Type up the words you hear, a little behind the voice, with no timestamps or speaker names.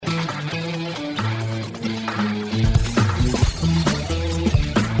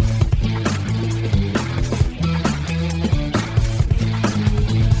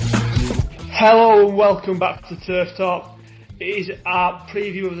Hello and welcome back to Turf Talk. It is our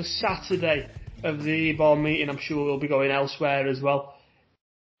preview of the Saturday of the Eborn meeting. I'm sure we'll be going elsewhere as well.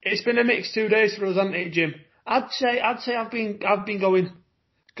 It's been a mixed 2 days for us, hasn't it, Jim? I'd say I've been going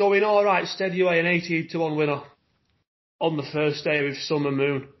all right, steady away, an 18-1 winner on the first day with Summer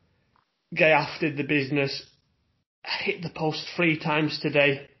Moon. Gay after the business. Hit the post 3 times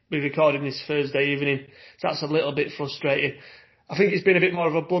today. We're recording this Thursday evening, so that's a little bit frustrating. I think it's been a bit more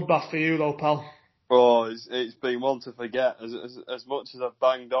of a bloodbath for you though, pal. Oh, it's been one to forget. As much as I've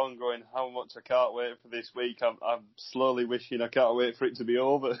banged on going how much I can't wait for this week, I'm slowly wishing I can't wait for it to be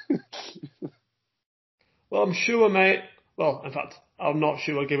over. Well, I'm sure, mate. Well, in fact, I'm not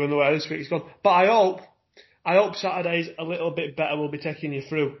sure given the way this week's gone. But I hope Saturday's a little bit better. We'll be taking you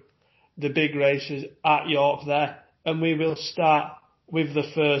through the big races at York there. And we will start with the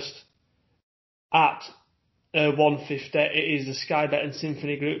first at 150. It is the Sky Bet and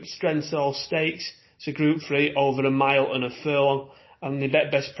Symphony Group Strensall Stakes. It's a Group 3 over a mile and a furlong. And the bet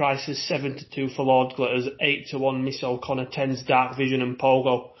best price is 7-2 for Lord Glitters, 8-1 Miss O'Connor, 10's Dark Vision and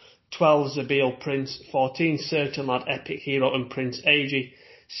Pogo, 12 Zabeel Prince, 14 Certain Lad, Epic Hero and Prince Ag,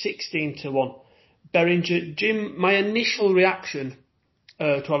 16-1 Beringer. Jim, my initial reaction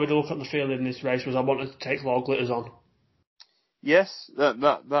to having a look at the field in this race was I wanted to take Lord Glitters on. Yes,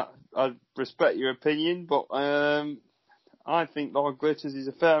 that I respect your opinion, but I think Lord Glitters is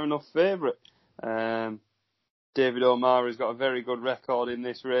a fair enough favourite. David O'Mara's got a very good record in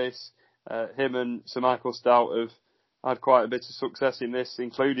this race. Him and Sir Michael Stout have had quite a bit of success in this,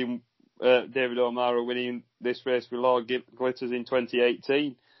 including David O'Mara winning this race with Lord Glitters in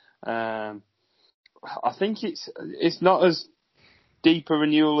 2018. I think it's not as deep a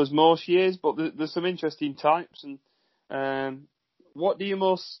renewal as most years, but there's some interesting types. And what do you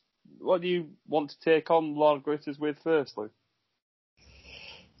want to take on Lord Glitters with firstly?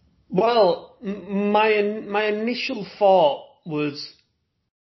 Well, my initial thought was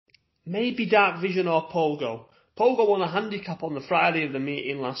maybe Dark Vision or Pogo. Pogo won a handicap on the Friday of the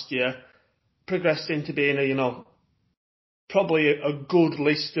meeting last year, progressed into being probably a good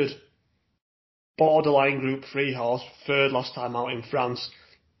listed borderline Group 3 horse, third last time out in France.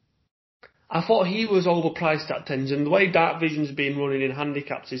 I thought he was overpriced at tens, and the way Dark Vision's been running in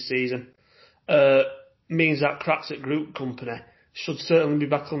handicaps this season means that Cracks at Group Company should certainly be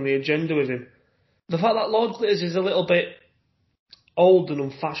back on the agenda with him. The fact that Lord Glitters is a little bit old and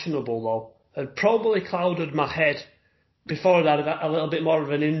unfashionable, though, had probably clouded my head before I'd had a little bit more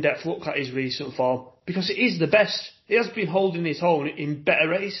of an in-depth look at his recent form, because it is the best. He has been holding his own in better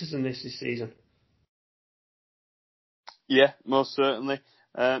races than this season. Yeah, most certainly.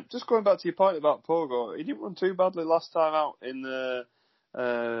 Just going back to your point about Pogo, he didn't run too badly last time out in the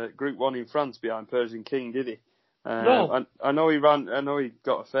Group 1 in France behind Persian King, did he? No. I know he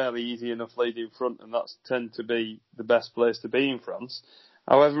got a fairly easy enough lead in front, and that's tend to be the best place to be in France.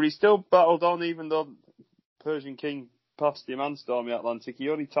 However, he still battled on, even though Persian King passed him and Stormy Atlantic. He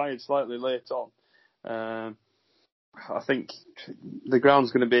only tired slightly late on. I think the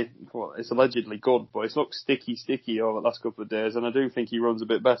ground's going to be, well, it's allegedly good, but it's looked sticky over the last couple of days, and I do think he runs a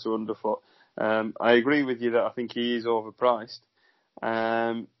bit better underfoot. I agree with you that I think he is overpriced.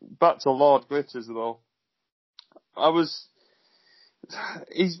 Back to Lord Glitters, though. I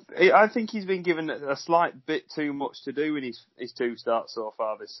think he's been given a slight bit too much to do in his 2 starts so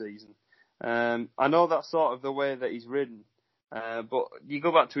far this season. I know that's sort of the way that he's ridden, but you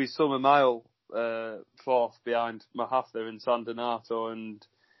go back to his Summer Mile fourth behind Mahathir and San Donato, and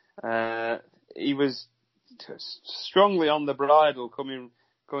he was strongly on the bridle coming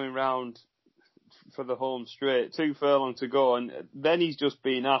round for the home straight, 2 furlong to go, and then he's just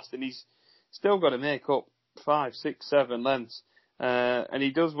been asked, and he's still got to make up 5, 6, 7 lengths, and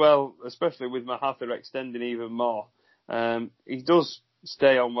he does well, especially with Mahathir extending even more. He does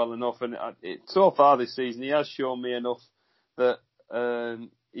stay on well enough, and so far this season he has shown me enough that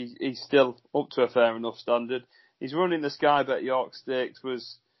he's still up to a fair enough standard. He's running the Sky Bet York Stakes,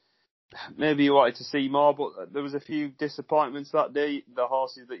 was maybe you wanted to see more, but there was a few disappointments that day. The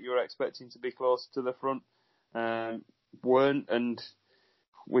horses that you were expecting to be closer to the front weren't, and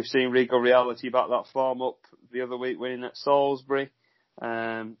we've seen Regal Reality back that form up the other week, winning at Salisbury.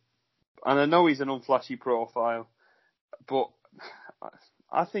 And I know he's an unflashy profile, but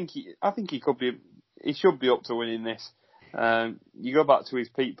I think he should be up to winning this. You go back to his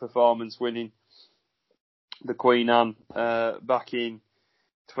peak performance, winning the Queen Anne back in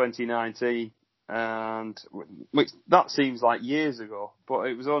 2019, and which that seems like years ago, but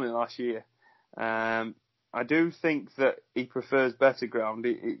it was only last year. I do think that he prefers better ground.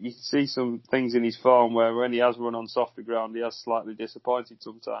 You can see some things in his form where when he has run on softer ground, he has slightly disappointed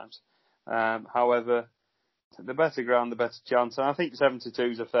sometimes. However, the better ground, the better chance. And I think 72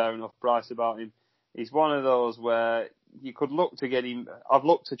 is a fair enough price about him. He's one of those where you could look to get him. I've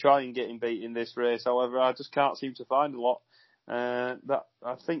looked to try and get him beat in this race. However, I just can't seem to find a lot that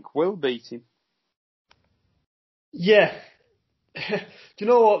I think will beat him. Yeah. Do you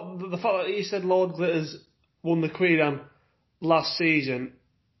know what? The fact that he said Lord Glitters won the Queen last season,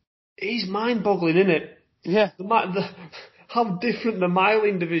 he's mind-boggling, isn't it? Yeah. How different the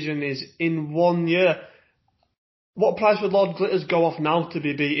miling division is in 1 year. What price would Lord Glitters go off now to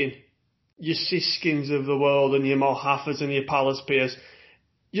be beating your Siskins of the world and your Mohaffers and your Palace Piers?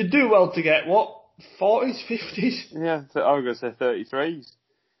 You'd do well to get, what, 40s, 50s? Yeah, I was going to say 33s.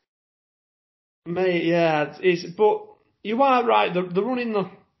 Mate, yeah, but you are right. They're running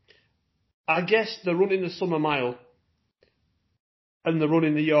the Summer Mile and they're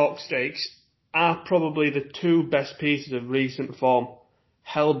running the York Stakes are probably the two best pieces of recent form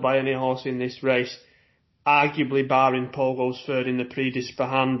held by any horse in this race. Arguably barring Pogo's third in the Prix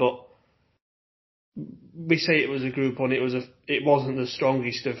d'Ispahan, but we say it was a Group 1. It wasn't the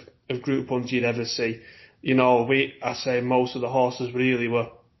strongest of Group 1s you'd ever see. You know, I say most of the horses really were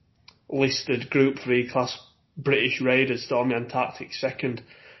listed Group 3 class British Raiders, Stormy Antarctic second.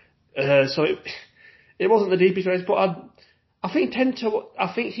 So it wasn't the deepest race, but I think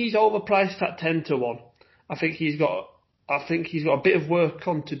he's overpriced at 10-1. I think he's got a bit of work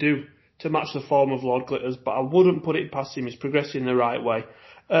on to do to match the form of Lord Glitters, but I wouldn't put it past him. He's progressing the right way.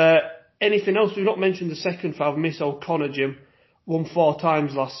 Anything else? We've not mentioned the second five. Miss O'Connor, Jim, won 4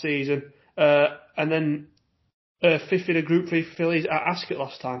 times last season, and then fifth in a Group 3 fillies at Ascot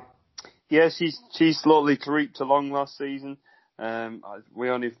last time. Yeah, she slowly creeped along last season. We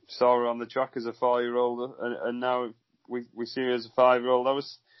only saw her on the track as a 4-year-old, and now we see her as a 5-year-old. I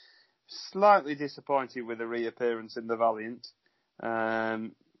was slightly disappointed with her reappearance in the Valiant.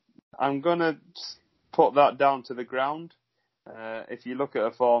 I'm going to put that down to the ground. If you look at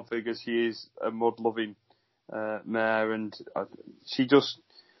her form figures, she is a mud-loving mare, and she just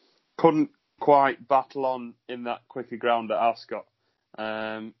couldn't quite battle on in that quicker ground at Ascot.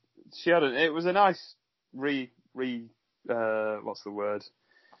 It was a nice reappearance.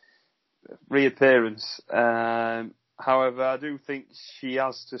 However, I do think she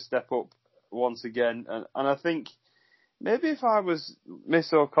has to step up once again, and I think maybe if I was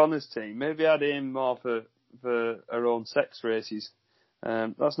Miss O'Connor's team, maybe I'd aim more for her own sex races.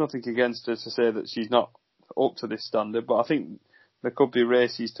 That's nothing against her to say that she's not up to this standard, but I think there could be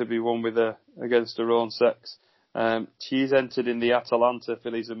races to be won with her against her own sex. She's entered in the Atalanta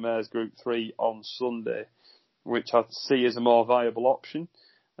Fillies and Mares Group 3 on Sunday, which I see as a more viable option.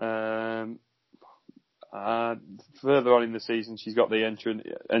 Further on in the season, she's got the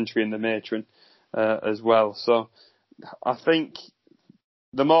entry in the Matron as well. So I think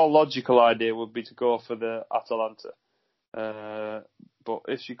the more logical idea would be to go for the Atalanta. But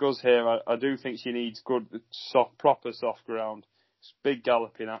if she goes here, I do think she needs good, proper soft ground, big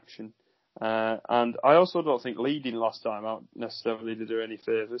galloping action. And I also don't think leading last time out necessarily did her any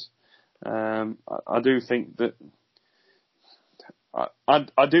favours. I do think that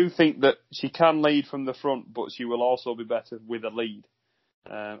I do think that she can lead from the front, but she will also be better with a lead.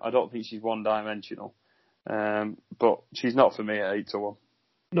 I don't think she's one-dimensional, but she's not for me at 8-1.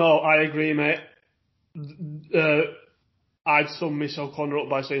 No, I agree, mate. I'd sum Miss O'Connor up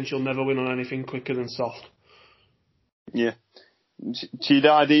by saying she'll never win on anything quicker than soft. Yeah. She'd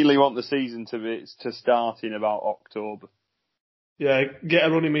ideally want the season to start in about October. Yeah, get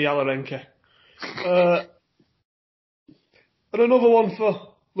her running with Yalarenka. And another one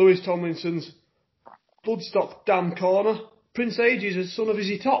for Lewis Tomlinson's Bloodstock Dam Corner. Prince Aegis is son of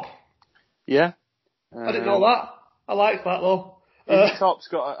Izzy Top. Yeah. I didn't know that. I like that though. Izzy Top's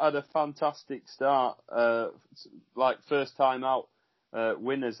had a fantastic start. First time out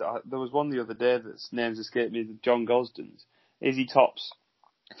winners. There was one the other day that's names escaped me, John Gosden's. Izzy Top's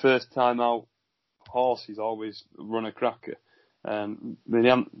first time out horses always run a cracker. None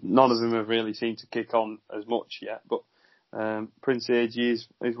of them have really seemed to kick on as much yet, but Prince Aegis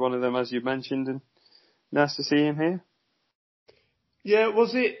is one of them, as you mentioned, and nice to see him here. Yeah,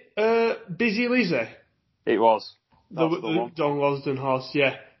 was it Busy Lizzie? It was. The John Gosden horse,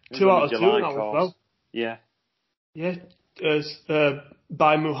 yeah. 2 out of 2 in that one, well. Yeah. Yeah,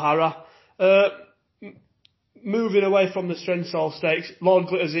 by Muhara. Moving away from the Strensall Stakes, Lord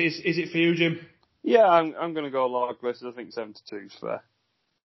Glitters, is it for you, Jim? Yeah, I'm going to go Lord Glitters. I think 72 is fair.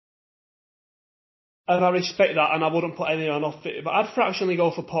 And I respect that, and I wouldn't put anyone off it, but I'd fractionally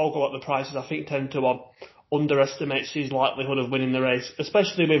go for Pogo at the prices. I think 10-1 underestimates his likelihood of winning the race,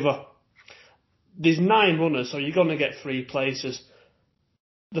 especially with there's 9 runners, so you're going to get 3 places.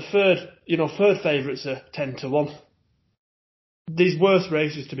 The third favourites are 10-1. There's worse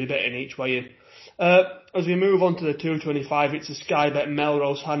races to be betting each way in. As we move on to the 225, it's a Sky Bet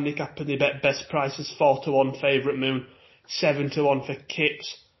Melrose handicap, and they bet best prices 4-1 Favourite Moon, 7-1 for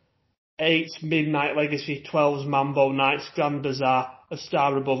Kips, 8's Midnight Legacy, 12's Mambo Nights, Grand Bazaar, A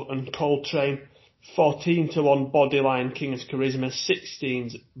Star Above and Coltrane, 14-1 Bodyline, King's Charisma,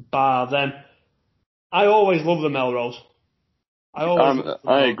 16's Bar Them. I always love the Melrose.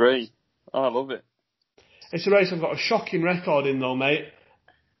 I agree. I love it. It's a race I've got a shocking record in though, mate.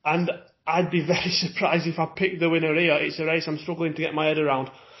 And I'd be very surprised if I picked the winner here. It's a race I'm struggling to get my head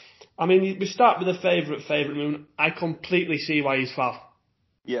around. I mean, we start with the Favourite Moon. I completely see why he's fav.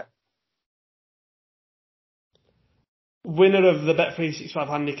 Yeah. Winner of the Bet365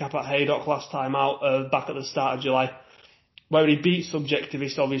 handicap at Haydock last time out, back at the start of July, where he beat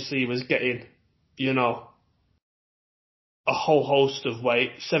Subjectivist. Obviously, he was getting, a whole host of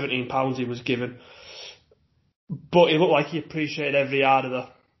weight. £17 he was given. But he looked like he appreciated every yard of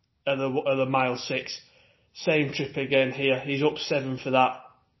the mile 6. Same trip again here. He's up 7 for that.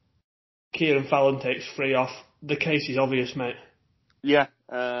 Kieran Fallon takes 3 off. The case is obvious, mate. Yeah,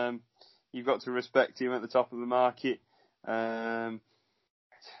 you've got to respect him at the top of the market.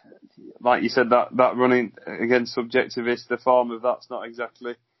 Like you said, that running against Subjectivist, the form of that's not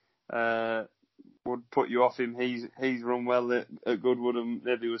exactly would put you off him. He's run well at Goodwood and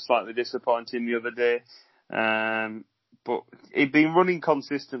maybe was slightly disappointing the other day. But he'd been running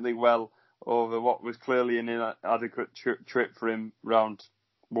consistently well over what was clearly an inadequate trip for him round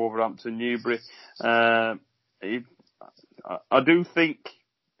Wolverhampton, Newbury. I do think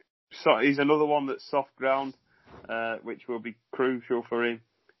he's another one that's soft ground, which will be crucial for him,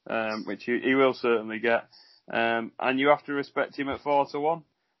 which he will certainly get. And you have to respect him at 4-1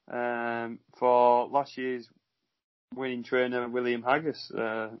 for last year's winning trainer William Haggis.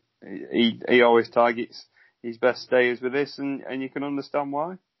 He always targets his best stayers with this, and you can understand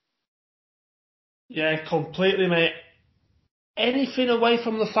why. Yeah, completely, mate. Anything away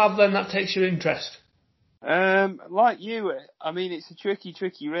from the fav then that takes your interest? Like you, I mean, it's a tricky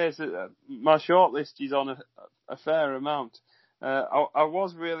race. My shortlist is on a fair amount. I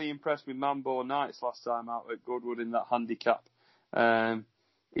was really impressed with Mambo Nights last time out at Goodwood in that handicap.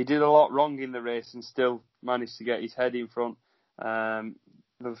 He did a lot wrong in the race and still managed to get his head in front.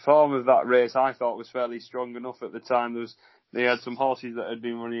 The form of that race I thought was fairly strong enough at the time. They had some horses that had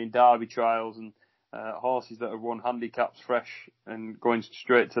been running in Derby trials and horses that had won handicaps fresh and going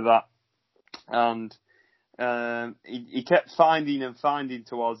straight to that. And he kept finding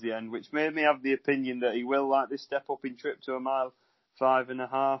towards the end, which made me have the opinion that he will like this step up in trip to a mile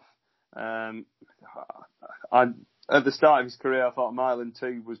 5.5. At the start of his career, I thought a mile and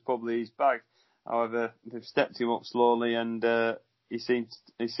 2 was probably his bag. However, they've stepped him up slowly, and he seems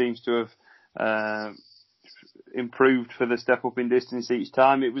to have improved for the step up in distance each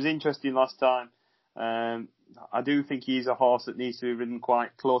time. It was interesting last time. I do think he's a horse that needs to be ridden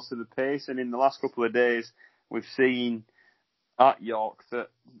quite close to the pace, and in the last couple of days, we've seen at York that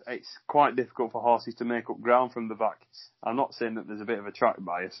it's quite difficult for horses to make up ground from the back. I'm not saying that there's a bit of a track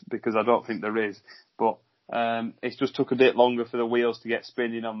bias, because I don't think there is, but it's just took a bit longer for the wheels to get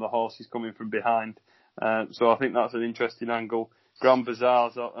spinning on the horses coming from behind. So I think that's an interesting angle. Grand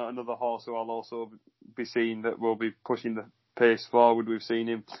Bazaar's another horse who I'll also be seeing that will be pushing the pace forward. We've seen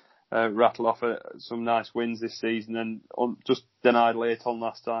him rattle off some nice wins this season, and just denied late on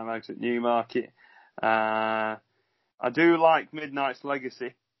last time out at Newmarket. I do like Midnight's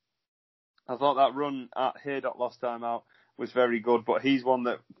Legacy. I thought that run at Haydock last time out was very good, but he's one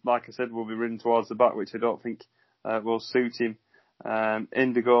that, like I said, will be ridden towards the back, which I don't think will suit him.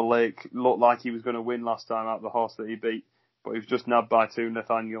 Indigo Lake looked like he was going to win last time out, the horse that he beat, but he was just nabbed by 2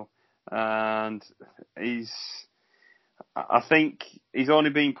 Nathaniel, and I think he's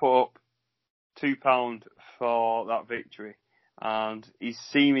only been put up £2 for that victory, and he's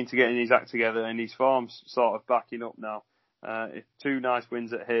seeming to get his act together, and his form's sort of backing up now. 2 nice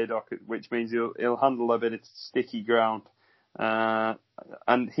wins at Haydock, which means he'll handle a bit of sticky ground,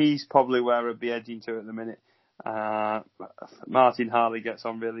 and he's probably where I'd be edging to at the minute. Martin Harley gets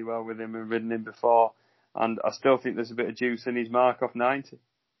on really well with him and ridden him before, and I still think there's a bit of juice in his mark off 90.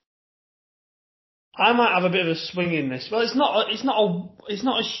 I might have a bit of a swing in this. Well, it's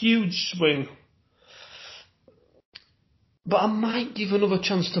not a huge swing, but I might give another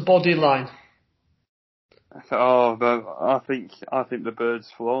chance to Bodyline. Oh, but I think the bird's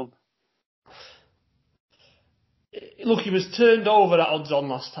flown. Look, he was turned over at odds on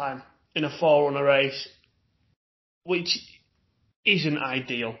last time in a 4-runner race, which isn't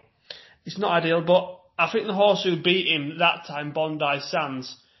ideal. It's not ideal, but I think the horse who beat him that time, Bondi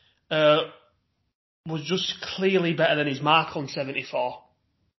Sands, was just clearly better than his mark on 74.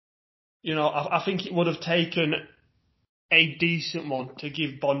 You know, I think it would have taken a decent one to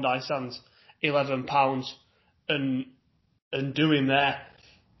give Bondi Sands £11 and do him there.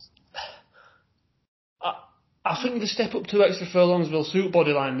 I think the step up 2 extra furlongs will suit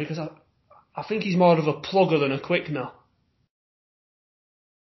Bodyline because I think he's more of a plugger than a quickener.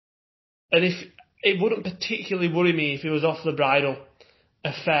 And if it wouldn't particularly worry me if he was off the bridle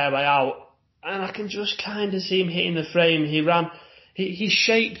a fair way out. And I can just kind of see him hitting the frame. He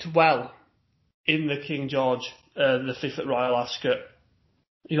shaped well in the King George, the 5th at Royal Ascot,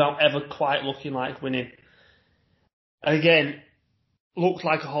 without ever quite looking like winning. Again, looked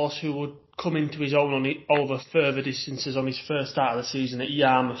like a horse who would come into his own over further distances on his first start of the season at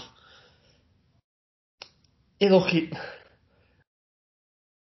Yarmouth.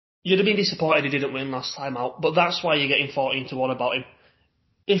 You'd have been disappointed he didn't win last time out, but that's why you're getting 14-1 about him.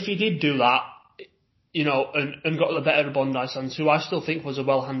 If he did do that, you know, and got the better of Bondi Sands, who I still think was a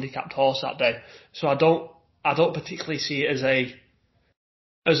well-handicapped horse that day, so I don't particularly see it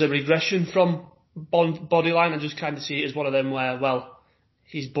as a regression from Bodyline. I just kind of see it as one of them where, well,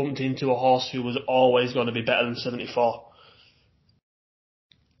 he's bumped into a horse who was always going to be better than 74.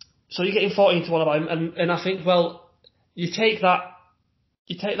 So you're getting 14-1 about him, and I think, well, you take that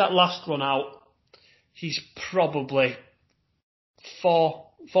last run out, he's probably 4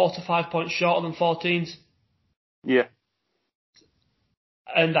 to 5 points shorter than 14s. Yeah.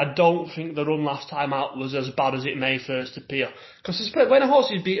 And I don't think the run last time out was as bad as it may first appear. Because when a horse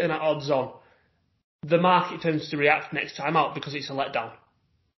is beaten at odds on, the market tends to react next time out because it's a letdown.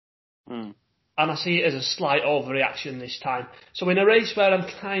 Mm. And I see it as a slight overreaction this time. So in a race where I'm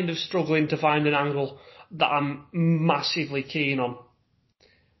kind of struggling to find an angle that I'm massively keen on,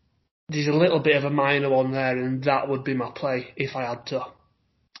 there's a little bit of a minor one there, and that would be my play if I had to.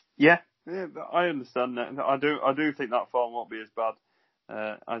 Yeah, I understand that. I do think that form won't be as bad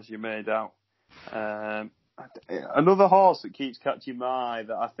as you made out. Another horse that keeps catching my eye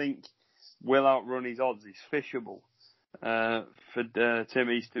that I think will outrun his odds is Fishable for Tim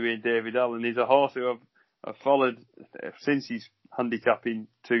Easterby and David Allen. He's a horse who I've followed since he's handicapping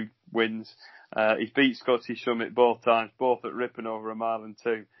 2 wins. He's beat Scottish Summit both times, both at Ripon over 1 mile and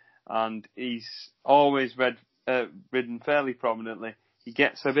 2. And he's always ridden fairly prominently. He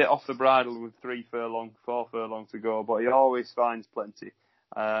gets a bit off the bridle with 4 furlongs to go, but he always finds plenty.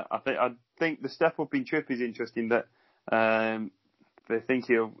 I think the step up in trip is interesting. That they think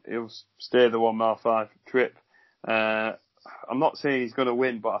he'll stay the 1 mile 5 trip. I'm not saying he's going to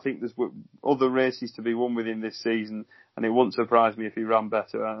win, but I think there's other races to be won with him this season, and it wouldn't surprise me if he ran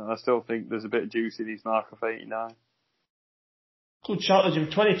better. I still think there's a bit of juice in his mark of 89. Good shout, Jim.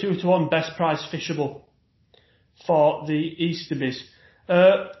 22-1 best price Fishable for the Easterbys.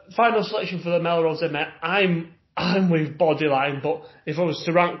 Final selection for the Melrose Met. I'm with Bodyline, but if I was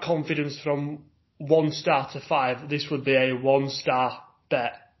to rank confidence from 1 star to 5, this would be a 1-star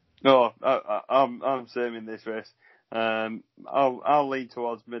bet. No, I'm same in this race. I'll lean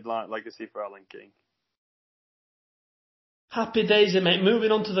towards Midnight Legacy for Alan King. Happy days, mate.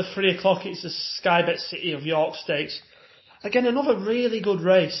 Moving on to the 3 o'clock, it's the Sky Bet City of York Stakes. Again, another really good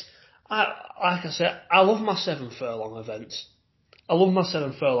race. Like I said, I love my 7 furlong events.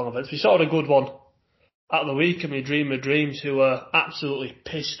 We saw a good one at the weekend with Dream of Dreams, who were absolutely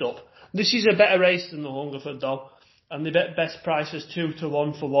pissed up. This is a better race than the Hungerford, though. And the best price was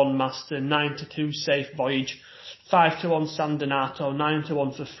 2-1 for One Master, 9-2 Safe Voyage, 5-1 San Donato,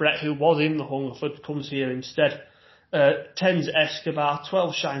 9-1 for Fret, who was in the Hungerford, comes here instead. 10's Escobar,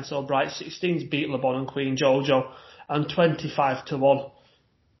 12 Shine So Bright, 16's Beat Le Bon and Queen Jojo, and 25-1.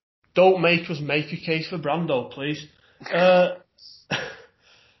 Don't make us make a case for Brando, please.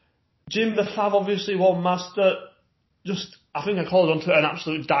 Jim the Fab, obviously One Master. I think I called on to an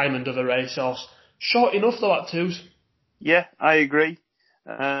absolute diamond of a racehorse. Short enough though at 2s. Yeah, I agree.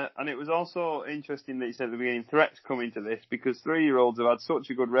 And it was also interesting that you said at the beginning, threats come into this, because 3-year-olds have had such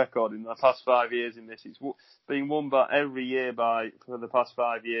a good record in the past 5 years in this. It's been won every year for the past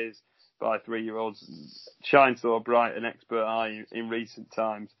 5 years by 3-year-olds. Shine So Bright and Expert Eye in recent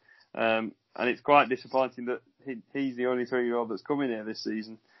times. And it's quite disappointing that he's the only 3-year-old that's coming here this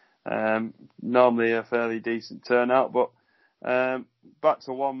season. Normally a fairly decent turnout, but back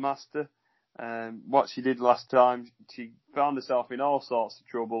to One Master. What she did last time, she found herself in all sorts of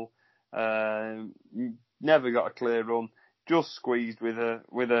trouble. Never got a clear run. Just squeezed with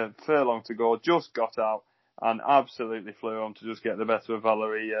a furlong to go. Just got out and absolutely flew on to just get the better of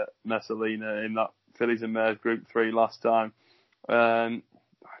Valerie Messalina in that Fillies and Mares Group 3 last time.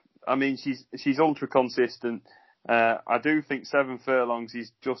 I mean, she's ultra consistent. I do think 7 furlongs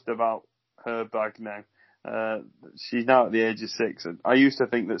is just about her bag now. She's now at the age of 6. I used to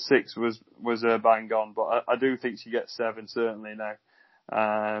think that 6 was her bang on, but I do think she gets 7 certainly now.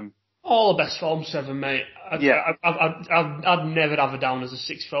 All the best form 7, mate. I'd never have her down as a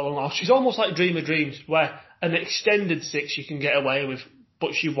 6 furlong. She's almost like Dream of Dreams, where an extended 6 you can get away with,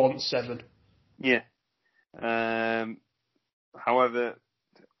 but she wants 7. Yeah. However,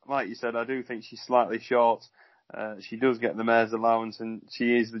 like you said, I do think she's slightly short. She does get the mare's allowance, and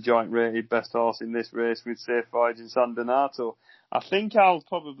she is the joint rated best horse in this race with Safe Voyage and San Donato. I think I'll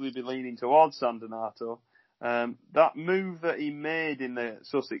probably be leaning towards San Donato. That move that he made in the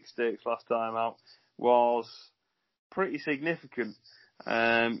Sussex Stakes last time out was pretty significant.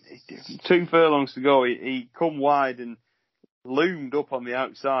 2 furlongs to go, he come wide and loomed up on the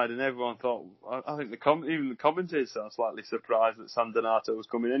outside, and everyone thought, I think even the commentators are slightly surprised that San Donato was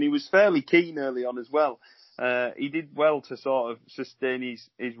coming, and he was fairly keen early on as well. He did well to sort of sustain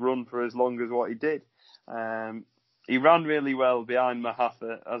his run for as long as what he did. He ran really well behind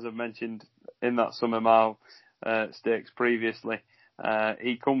Mahafa, as I've mentioned in that Summer Mile stakes previously.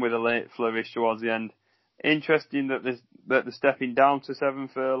 He come with a late flourish towards the end. Interesting that they're stepping down to 7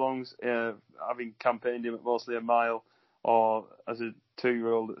 furlongs, having campaigned him at mostly a mile, or as a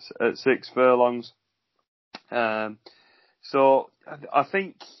 2-year-old at 6 furlongs. So I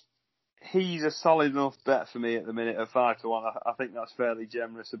think he's a solid enough bet for me at the minute at 5-1. I think that's fairly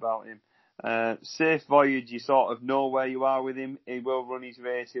generous about him. Safe Voyage, you sort of know where you are with him. He will run his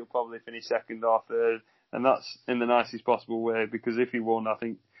race. He'll probably finish 2nd or 3rd, and that's in the nicest possible way, because if he won, I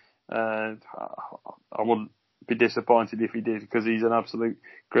think I wouldn't be disappointed if he did, because he's an absolute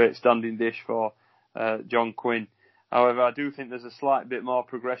great standing dish for John Quinn. However, I do think there's a slight bit more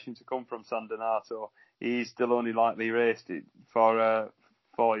progression to come from San Donato. He's still only lightly raced for a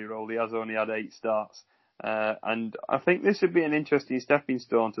 4-year-old. He has only had 8 starts. And I think this would be an interesting stepping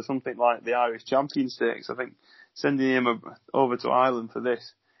stone to something like the Irish Champion Stakes. I think sending him over to Ireland for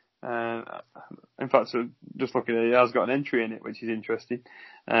this. In fact, so just looking at it, he has got an entry in it, which is interesting.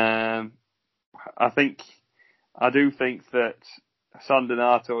 I do think that San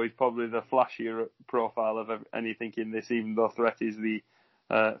Donato is probably the flashier profile of anything in this, even though Threat is the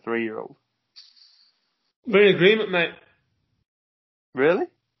 3-year-old. We're in agreement, mate. Really?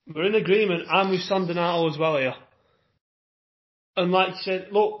 We're in agreement. I'm with San Donato as well here. And like you said,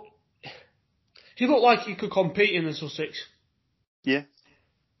 look, he looked like he could compete in the Sussex. Yeah.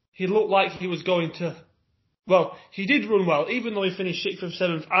 He looked like he was going to... Well, he did run well. Even though he finished 6th or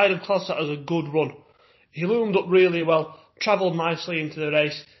 7th, I'd have classed that as a good run. He loomed up really well, travelled nicely into the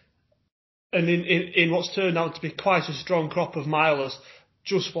race, and in what's turned out to be quite a strong crop of milers,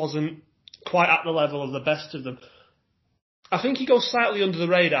 just wasn't quite at the level of the best of them. I think he goes slightly under the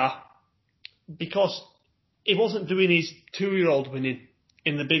radar because he wasn't doing his 2-year-old winning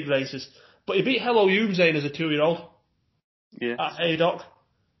in the big races, but he beat Hello Youmzain as a 2-year-old at Haydock.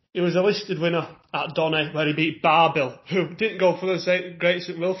 He was a listed winner at Donny, where he beat Barbill, who didn't go for the Great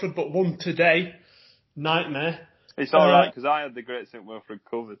St Wilfrid, but won today. Nightmare. It's alright, because I had the Great St Wilfrid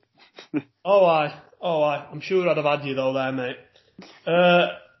covered. Oh, aye. I'm sure I'd have had you though there, mate.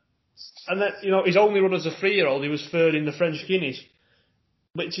 And then, his only run as a 3-year-old, he was 3rd in the French Guineas,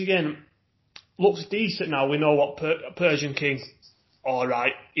 which again, looks decent now. We know what Persian King,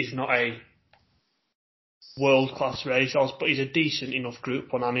 alright, is not a world-class racehorse, but he's a decent enough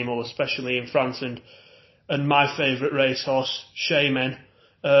Group 1 animal, especially in France, and my favourite racehorse, Shaman,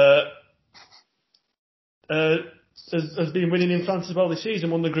 has been winning in France as well this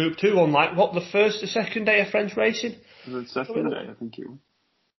season, won the Group 2 on the first or second day of French racing? The second day, I think it was.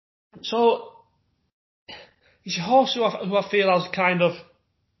 So, he's a horse who I feel has kind of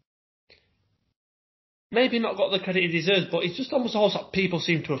maybe not got the credit he deserves, but he's just almost a horse that people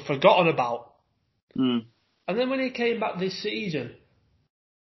seem to have forgotten about. Mm. And then when he came back this season,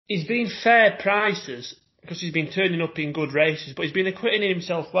 he's been fair prices because he's been turning up in good races, but he's been acquitting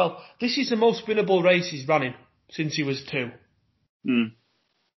himself well. This is the most winnable race he's running since he was 2. Mm.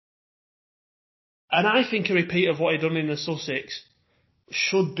 And I think a repeat of what he done in the Sussex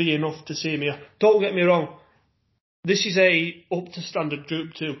should be enough to see me. Don't get me wrong, this is a up to standard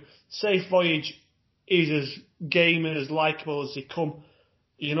Group 2. Safe Voyage is as game and as likeable as they come.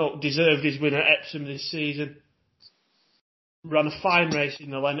 Deserved his win at Epsom this season. Ran a fine race in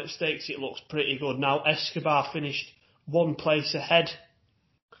the Lennox Stakes. It looks pretty good. Now Escobar finished 1 place ahead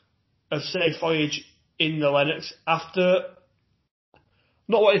of Safe Voyage in the Lennox after,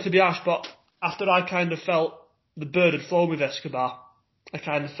 not wanting to be harsh, but after I kind of felt the bird had flown with Escobar. I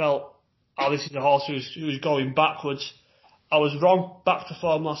kind of felt, this is a horse who's going backwards. I was wrong. Back to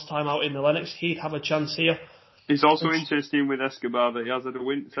form last time out in the Lennox. He'd have a chance here. It's also interesting with Escobar that he has had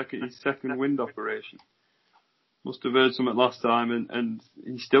his second wind operation. Must have heard something last time, and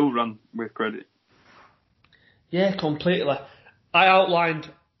he still ran with credit. Yeah, completely. I outlined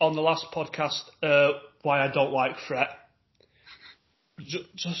on the last podcast why I don't like Fret.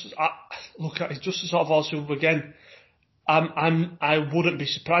 Look at it, just to sort of also again. I wouldn't be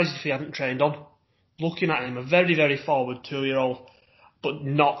surprised if he hadn't trained on. Looking at him, a very, very forward 2-year-old, but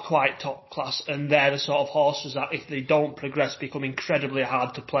not quite top class. And they're the sort of horses that, if they don't progress, become incredibly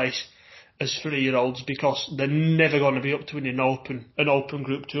hard to place as 3-year-olds, because they're never going to be up to winning an open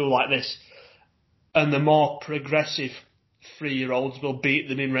Group 2 like this. And the more progressive 3-year-olds will beat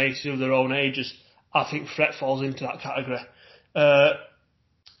them in races of their own ages. I think Fret falls into that category.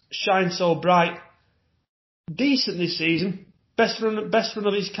 Shine So Bright, decent this season. Best run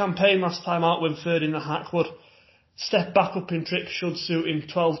of his campaign last time out, when third in the Hackwood. Step back up in trip should suit him.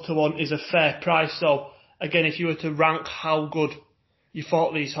 12-1 is a fair price. So again, if you were to rank how good you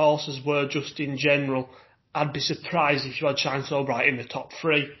thought these horses were just in general, I'd be surprised if you had Shine So Bright in the top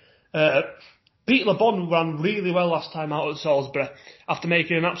 3. Beat Le Bon ran really well last time out at Salisbury after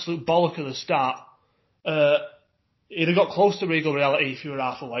making an absolute bollock at the start. He'd have got close to Regal Reality if you were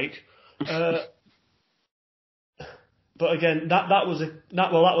half awake. But again, that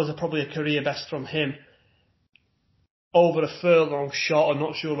was probably a career best from him. Over a furlong short, I'm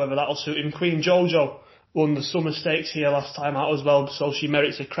not sure whether that'll suit him. Queen Jojo won the Summer Stakes here last time out as well, so she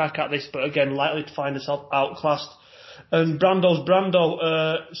merits a crack at this, but again, likely to find herself outclassed. And Brando's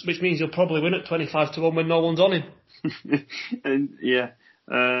Brando, which means he'll probably win at 25-1 when no one's on him. And yeah,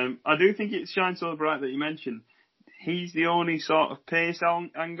 I do think it's Shine So Bright that you mentioned. He's the only sort of pace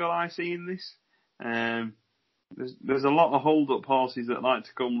angle I see in this. There's a lot of hold-up horses that like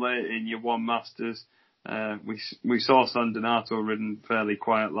to come late in your One Masters. We saw San Donato ridden fairly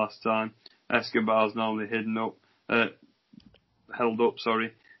quiet last time. Escobar's normally held up.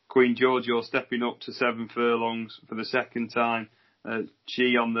 Queen Jojo stepping up to 7 furlongs for the second time.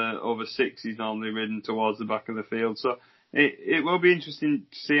 She on the over 6 is normally ridden towards the back of the field. So it will be interesting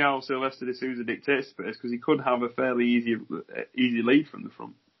to see how Sylvester de Sousa dictates the pace, because he could have a fairly easy lead from the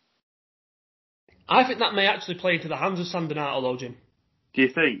front. I think that may actually play into the hands of San Donato though, Jim. Do you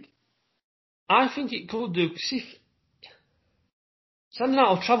think? I think it could do, because if San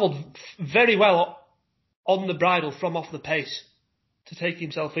Donato travelled very well on the bridle from off the pace to take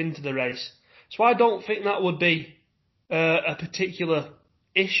himself into the race. So I don't think that would be a particular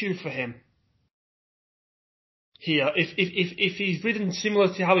issue for him here. If he's ridden similar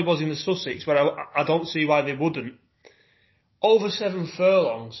to how he was in the Sussex, where I don't see why they wouldn't, over 7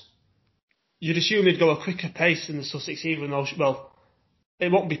 furlongs, you'd assume he'd go a quicker pace than the Sussex, even though, well,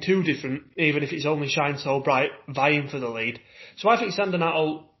 it won't be too different, even if it's only Shine So Bright vying for the lead. So I think San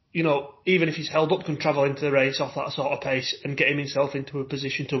Donato, even if he's held up, can travel into the race off that sort of pace and get himself into a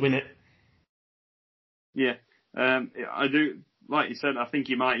position to win it. Yeah, I do. Like you said, I think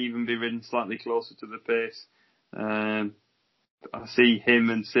he might even be ridden slightly closer to the pace. I see him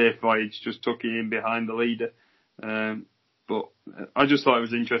and Safe Voyage just tucking in behind the leader. But I just thought it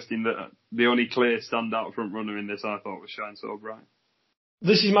was interesting that the only clear standout front runner in this, I thought, was Shine So Bright.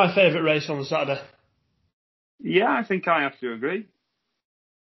 This is my favourite race on Saturday. Yeah, I think I have to agree.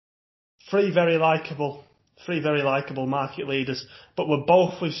 Three very likeable market leaders, but we're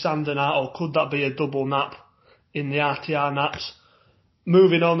both with San Donato. Could that be a double nap in the RTR naps?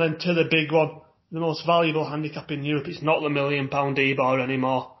 Moving on then to the big one, the most valuable handicap in Europe. It's not the £1 million Ebor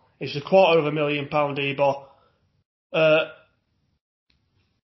anymore. It's the £250,000 Ebor.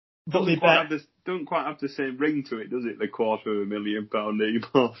 Don't quite have the same ring to it, does it? The £250,000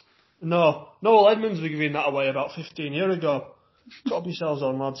 Ebor. No, Noel Edmonds were giving that away about 15 years ago. Top yourselves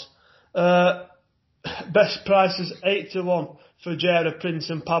on, lads. Best prices 8-1 for Jera Prince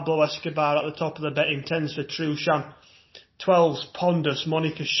and Pablo Escobar at the top of the betting. 10s for Trushan, 12s Pondus,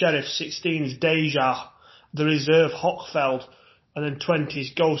 Monica Sheriff, 16s Deja, the reserve Hochfeld, and then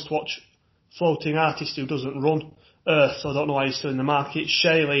 20s Ghostwatch, floating artist who doesn't run. So I don't know why he's still in the market.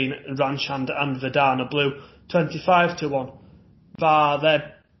 Shailene, Ranchhand and Verdana Blue, 25-1.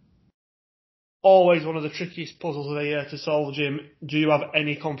 They're always one of the trickiest puzzles of the year to solve, Jim. Do you have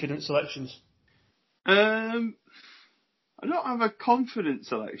any confident selections? I don't have a confident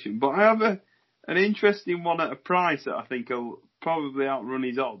selection, but I have an interesting one at a price that I think will probably outrun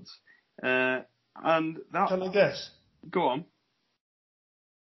his odds. And that. Can I guess? Go on.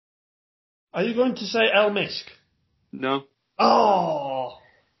 Are you going to say El Misk? No. Oh!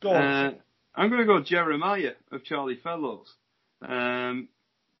 Go on. I'm going to go Jeremiah of Charlie Fellows.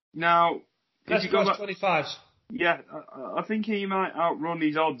 Now, Best price 25s. Yeah, I think he might outrun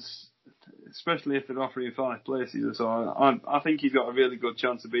his odds, especially if they're offering 5 places or so. I think he's got a really good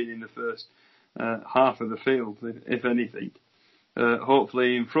chance of being in the first half of the field, if anything.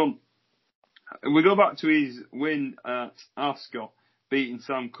 Hopefully in front. We go back to his win at Ascot, beating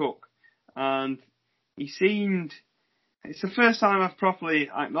Sam Cook, and he seemed. It's the first time I've properly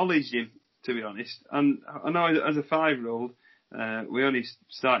acknowledged him, to be honest. And I know as a 5-year-old, we only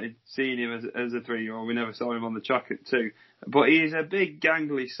started seeing him as a 3-year-old. We never saw him on the track at 2. But he is a big,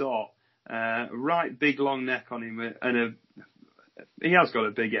 gangly sort. Right big, long neck on him. And he has got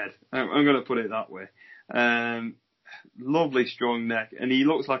a big head. I'm going to put it that way. Lovely, strong neck. And he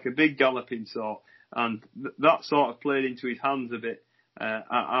looks like a big galloping sort. And that sort of played into his hands a bit at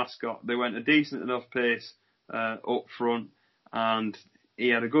Ascot. They went a decent enough pace up front. And he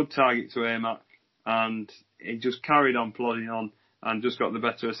had a good target to aim at. And he just carried on plodding on and just got the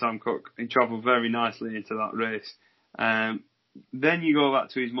better of Sam Cook. He travelled very nicely into that race. Then you go back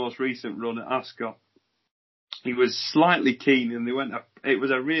to his most recent run at Ascot. He was slightly keen, and it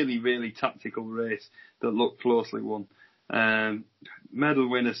was a really, really tactical race that looked closely won. Medal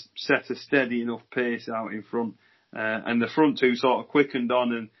winners set a steady enough pace out in front, and the front two sort of quickened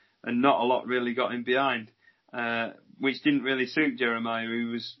on, and not a lot really got in behind, which didn't really suit Jeremiah,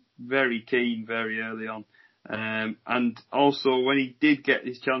 who was very keen very early on. And also when he did get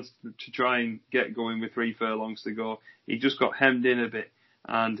his chance to try and get going with 3 furlongs to go, he just got hemmed in a bit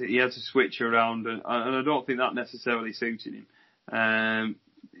and he had to switch around, and I don't think that necessarily suited him.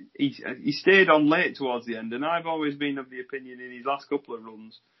 He stayed on late towards the end, and I've always been of the opinion in his last couple of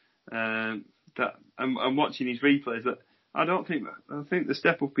runs that I'm watching his replays that I think the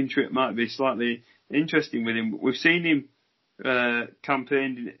step up in trip might be slightly interesting with him. We've seen him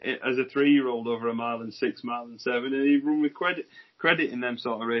campaigned as a 3-year-old over 1 mile and 6 mile and 7, and he run with credit in them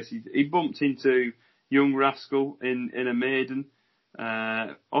sort of races. He bumped into Young Rascal in a maiden,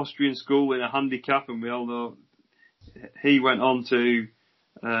 Austrian School in a handicap, and we all know he went on to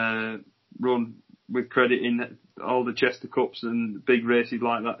run with credit in all the Chester Cups and big races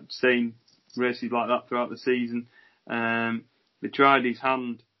like that, same races like that throughout the season. They tried his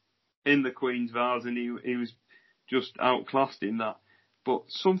hand in the Queen's Vase, and he was just outclassed in that. But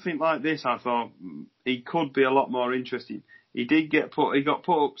something like this, I thought he could be a lot more interesting. He got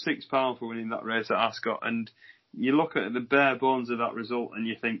put up £6 for winning that race at Ascot, and you look at the bare bones of that result and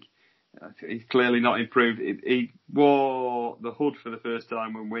you think he's clearly not improved. He wore the hood for the first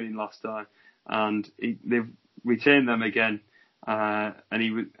time when winning last time, and they've retained them again.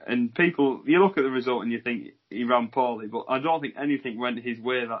 And people, you look at the result and you think he ran poorly, but I don't think anything went his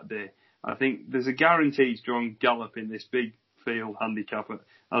way that day. I think there's a guaranteed strong gallop in this big field handicap,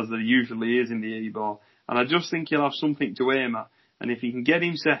 as there usually is in the Ebor. And I just think he'll have something to aim at. And if you can get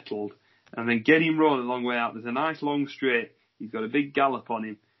him settled and then get him rolling a long way out, there's a nice long straight. He's got a big gallop on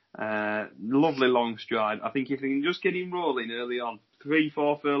him. Lovely long stride. I think if you can just get him rolling early on,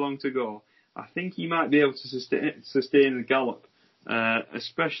 3-4 furlong to go, I think he might be able to sustain the gallop,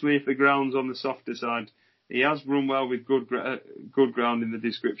 especially if the ground's on the softer side. He has run well with good ground in the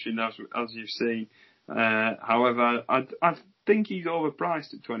description, as you've seen. However, I think he's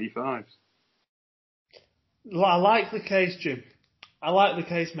overpriced at 25. I like the case, Jim. I like the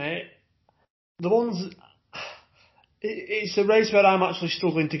case, mate. It's a race where I'm actually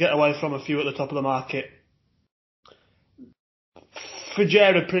struggling to get away from a few at the top of the market.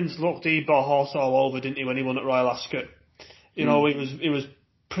 Fujera Prince looked Ebor horse all over, didn't he, when he won at Royal Ascot? You know, it was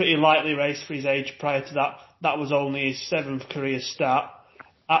pretty lightly raced for his age prior to that. That was only his 7th career start.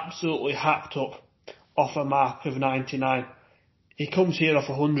 Absolutely hacked up off a mark of 99. He comes here off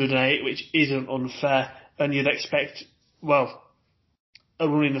 108, which isn't unfair, and you'd expect, well, a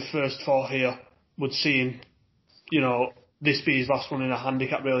run in the first 4 here would see him, you know, this be his last run in a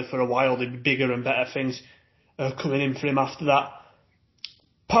handicap really for a while. There'd be bigger and better things coming in for him after that.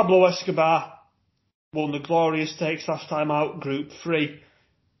 Pablo Escobar won the Glorious Stakes last time out, Group 3.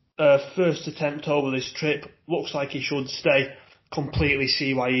 First attempt over this trip. Looks like he should stay. Completely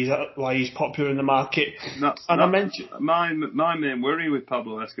see why he's popular in the market. I mentioned my main worry with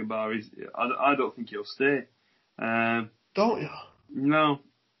Pablo Escobar is I don't think he'll stay. Don't you? No.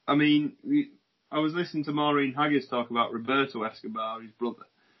 I mean, I was listening to Maureen Haggis talk about Roberto Escobar, his brother,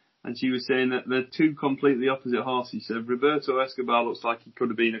 and she was saying that they're two completely opposite horses. She said Roberto Escobar looks like he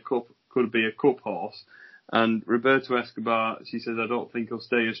could be a cup horse, and Roberto Escobar, she says, I don't think he'll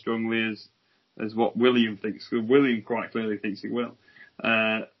stay as strongly as what William thinks. William quite clearly thinks he will.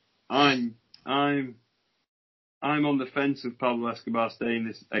 I'm on the fence of Pablo Escobar staying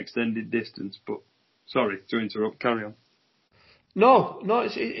this extended distance, but sorry to interrupt. Carry on. No,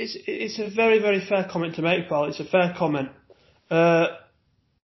 it's a very, very fair comment to make, Paul. It's a fair comment. I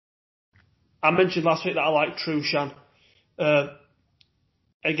mentioned last week that I like Trushan.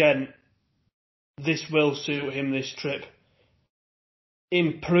 Again, this will suit him this trip.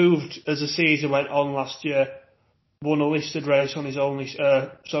 Improved as the season went on last year. Won a listed race on his on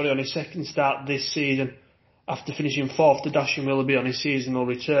his second start this season. After finishing fourth to Dashing Willoughby on his seasonal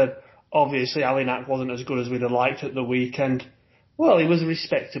return. Obviously, Alinak wasn't as good as we'd have liked at the weekend. Well, he was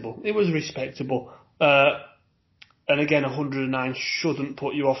respectable. And again, 109 shouldn't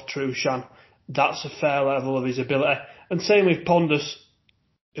put you off Trushan. That's a fair level of his ability. And same with Pondus,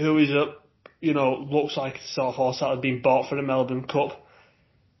 who is looks like a sort of horse that had been bought for the Melbourne Cup.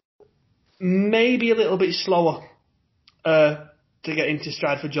 Maybe a little bit slower to get into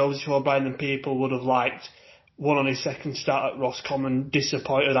stride for Joseph O'Brien than people would have liked. Won on his second start at Roscommon,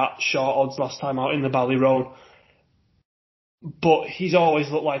 disappointed at short odds last time out in the Ballyroan. But he's always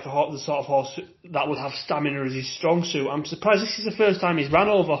looked like the sort of horse that would have stamina as his strong suit. I'm surprised this is the first time he's ran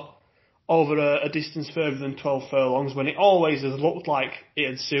over a distance further than 12 furlongs, when it always has looked like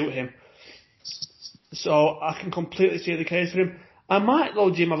it'd suit him. So I can completely see the case for him. I might,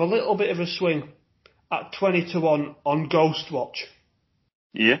 though, Jim, have a little bit of a swing at 20-1 on Ghostwatch.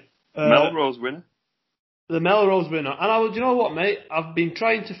 Yeah, Melrose winner. The Melrose winner. And do you know what, mate? I've been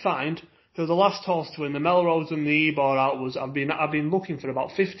trying to find who the last horse to win the Melrose and the Ebor out was. I've been looking for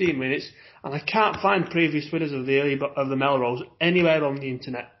about 15 minutes, and I can't find previous winners of the Melrose anywhere on the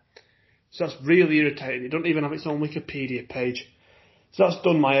internet. So that's really irritating. It doesn't even have its own Wikipedia page. So that's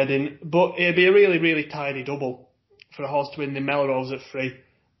done my head in. But it'd be a really, really tidy double for a horse to win the Melrose at 3.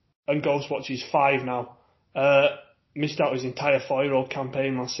 And Ghostwatch is 5 now. Missed out his entire 4-year-old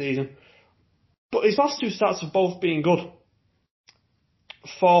campaign last season. But his last 2 starts have both been good.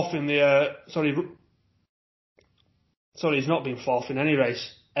 Fourth in the... Sorry, he's not been fourth in any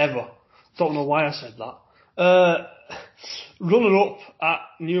race, ever. Don't know why I said that. Runner-up at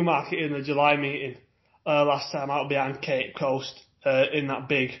Newmarket in the July meeting last time out behind Cape Coast in that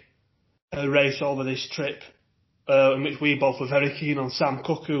big race over this trip, in which we both were very keen on. Sam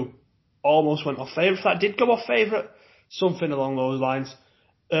Cook, who almost went off favourite. In fact, did go off favourite, something along those lines.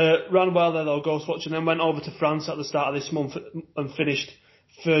 Ran well there though, Ghostwatch, and then went over to France at the start of this month and finished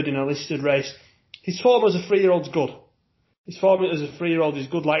 3rd in a listed race. His form as a 3-year-old's good. His form as a 3-year-old is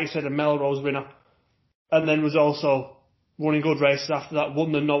good, like you said, a Melrose winner. And then was also winning good races after that,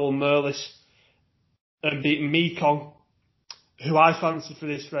 won the Noel Merlis and beat Mekong, who I fancied for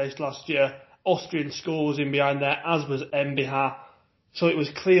this race last year. Austrian School was in behind there, as was Mbihar. So it was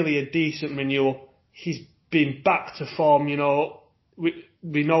clearly a decent renewal. He's been back to form,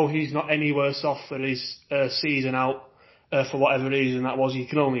 We know he's not any worse off for his season out, for whatever reason that was. You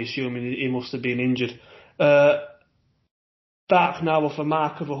can only assume he must have been injured. Back now with a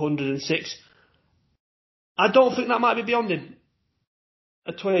mark of 106. I don't think that might be beyond him.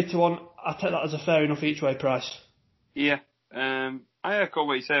 At 20-1, I take that as a fair enough each way price. Yeah, I echo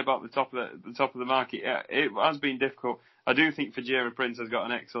what you say about the top of the market. Yeah, it has been difficult. I do think Fajera Prince has got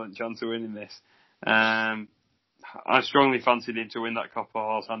an excellent chance of winning this. I strongly fancied him to win that Copper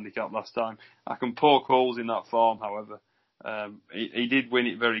Horse handicap last time. I can poke holes in that form, however. He did win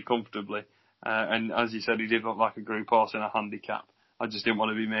it very comfortably. And as you said, he did look like a group horse in a handicap. I just didn't want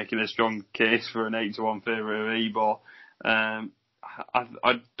to be making a strong case for an 8-1 favourite of Ebor.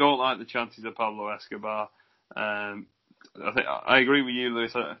 I don't like the chances of Pablo Escobar. I agree with you,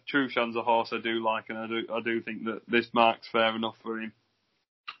 Lewis. Trushan's a horse I do like, and I do think that this mark's fair enough for him.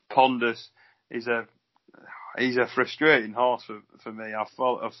 Pondus is he's a frustrating horse for me. I've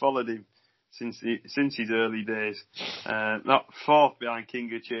followed him since his early days. That 4th behind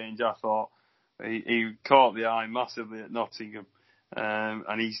King of Change, I thought he caught the eye massively at Nottingham,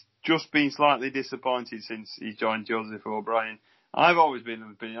 and he's just been slightly disappointed since he joined Joseph O'Brien. I've always been of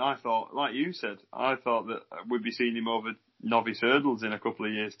the opinion, I thought, like you said, I thought that we'd be seeing him over novice hurdles in a couple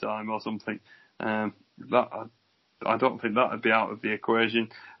of years' time or something. I don't think that would be out of the equation.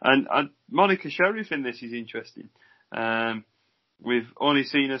 And Monica Sheriff in this is interesting. We've only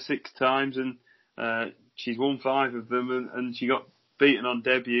seen her 6 times, and she's won 5 of them, and she got beaten on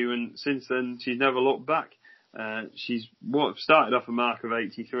debut, and since then she's never looked back. She's started off a mark of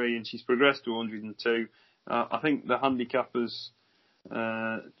 83, and she's progressed to 102. I think the handicappers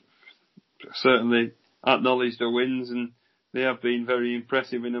certainly acknowledged her wins, and they have been very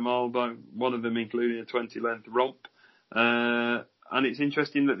impressive in them all, by one of them including a 20-length romp. And it's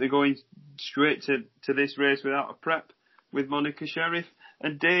interesting that they're going straight to this race without a prep with Monica Sheriff.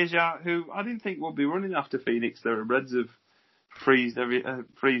 And Deja, who I didn't think would be running after Phoenix Thoroughbreds, have freezed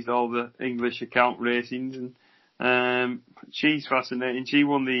all the English account racings, She's fascinating. She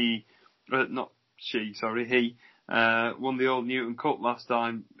won he won the Old Newton Cup last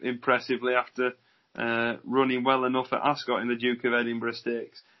time impressively after running well enough at Ascot in the Duke of Edinburgh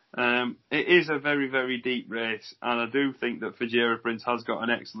Stakes. It is a very, very deep race, and I do think that Fajera Prince has got an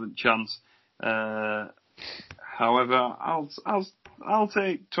excellent chance. However, I'll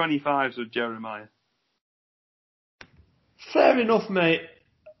take 25s with Jeremiah. Fair enough, mate.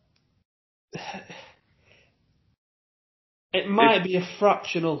 It might be a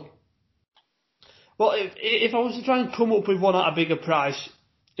fractional. Well, if I was to try and come up with one at a bigger price,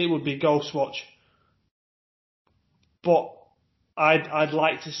 it would be Ghostwatch. But I'd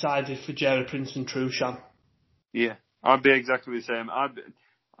like to side with Fajera Prince and Trushan. Yeah, I'd be exactly the same.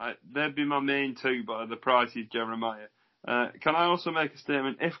 They'd be my main two, but the price is Jeremiah. Can I also make a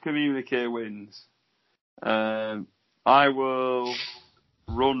statement? If Communique wins, I will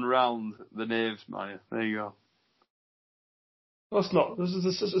run round the Knaves Mire. There you go. That's not.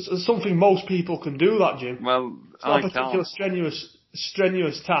 There's something most people can do, that, Jim. Well, it's not a particular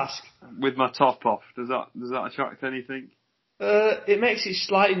strenuous task. With my top off, does that attract anything? It makes it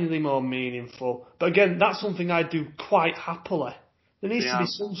slightly more meaningful. But again, that's something I do quite happily. There needs to be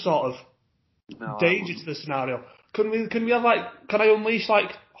some sort of danger to the scenario. Can we have can I unleash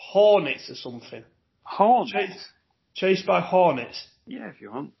hornets or something? Hornets? Chased by hornets? Yeah, if you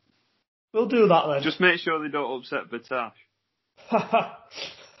want. We'll do that then. Just make sure they don't upset Batash.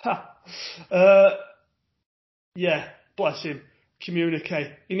 Yeah, bless him.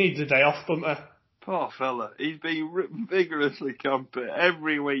 Communique. He needs a day off, doesn't he? Poor fella. He's been vigorously camping.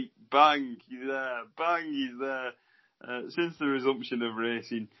 Every week, bang, he's there. Bang, he's there. Since the resumption of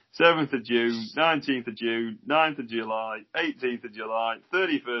racing, 7th of June, 19th of June, 9th of July, 18th of July,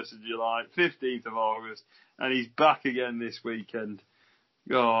 31st of July, 15th of August, and he's back again this weekend.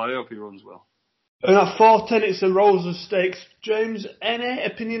 Oh, I hope he runs well. And at 4:10, it's the Rosa Stakes. James, any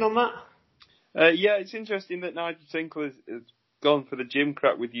opinion on that? Yeah, it's interesting that Nigel Sinclair's gone for the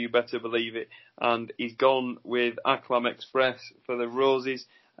Gimcrack with You Better Believe It, and he's gone with Acclam Express for the Roses.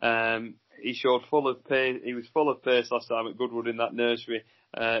 He showed full of pace. He was full of pace last time at Goodwood in that nursery.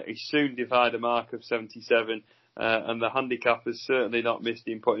 He soon defied a mark of 77, and the handicap has certainly not missed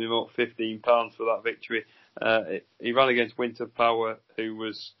him, putting him up £15 for that victory. He ran against Winter Power, who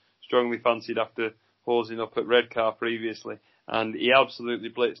was strongly fancied after hosing up at Redcar previously, and he absolutely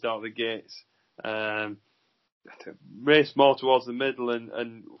blitzed out the gates. Raced more towards the middle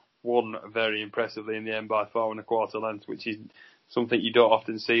and won very impressively in the end by 4 1/4 lengths, which is something you don't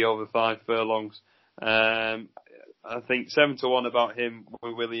often see over 5 furlongs. I think 7-1 about him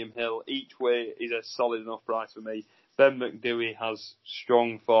with William Hill. Each way is a solid enough price for me. Ben McDewey has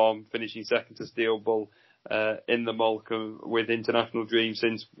strong form, finishing second to Steel Bull in the Molecombe with International Dream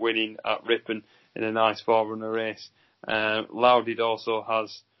since winning at Ripon in a nice 4-runner race. Louded also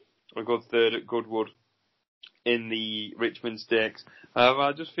has a good third at Goodwood in the Richmond Stakes.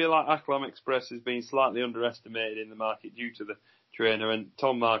 I just feel like Acclam Express has been slightly underestimated in the market due to the trainer, and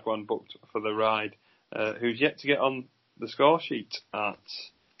Tom Marquand booked for the ride, who's yet to get on the score sheet at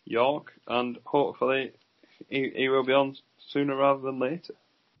York, and hopefully he will be on sooner rather than later.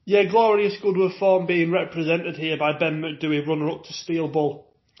 Yeah, glorious Goodwood form being represented here by Ben McDewey, runner-up to Steel Bull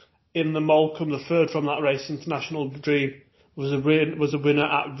in the Molecombe, the third from that race. International Dream was a winner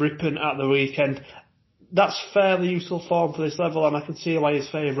at Ripon at the weekend. That's fairly useful form for this level, and I can see why his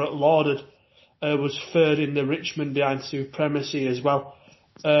favourite, Lauded, was third in the Richmond behind Supremacy as well.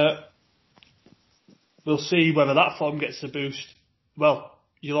 We'll see whether that form gets a boost. Well,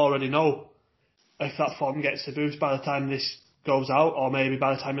 you'll already know if that form gets a boost by the time this goes out, or maybe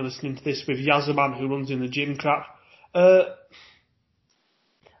by the time you're listening to this with Yazaman, who runs in the Gimcrack.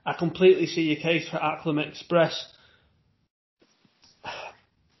 I completely see your case for Acclam Express.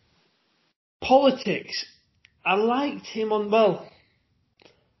 Politics. I liked him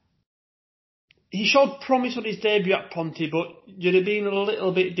he showed promise on his debut at Ponty, but you'd have been a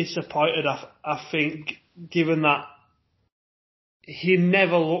little bit disappointed, I think, given that he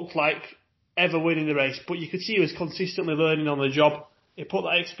never looked like ever winning the race, but you could see he was consistently learning on the job. He put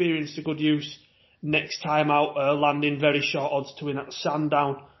that experience to good use next time out, landing very short odds to win at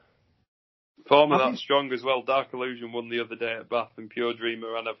Sandown. Form of that strong as well. Dark Illusion won the other day at Bath, and Pure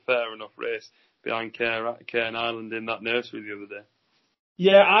Dreamer ran a fair enough race behind Cairn Island in that nursery the other day.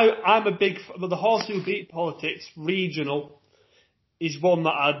 Yeah, I'm a big... The horse who beat Politics, Regional, is one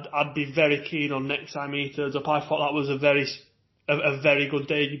that I'd be very keen on next time he turns up. I thought that was a very good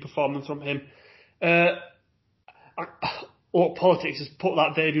debut performance from him. Politics has put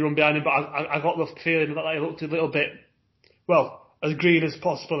that debut run behind him, but I got the feeling that he looked a little bit, as green as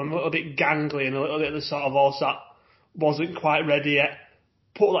possible and a little bit gangly and a little bit of the sort of horse that wasn't quite ready yet.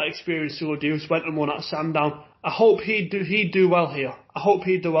 Put that experience to good use, went and won at Sandown. I hope he'd do well here. I hope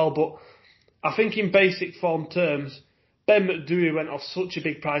he'd do well, but I think in basic form terms, Ben McDewey went off such a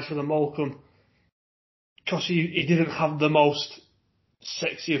big price for the Morecambe because he didn't have the most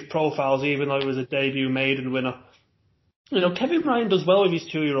sexy of profiles, even though he was a debut maiden winner. Kevin Ryan does well with his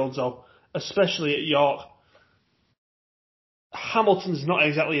 2-year-olds, though, especially at York. Hamilton's not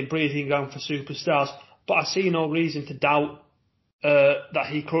exactly a breeding ground for superstars, but I see no reason to doubt that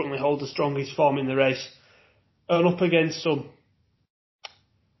he currently holds the strongest form in the race. And up against some,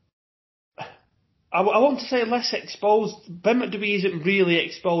 I want to say less exposed. Ben McDewey isn't really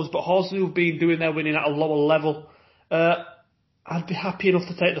exposed, but horses who've been doing their winning at a lower level, I'd be happy enough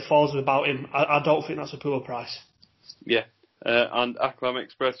to take the falls without him. I don't think that's a poor price. Yeah, and Acclam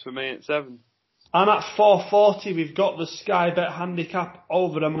Express for me at 7. And at 4.40, we've got the Sky Bet handicap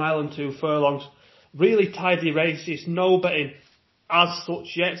over a mile and 2 furlongs. Really tidy races, no betting as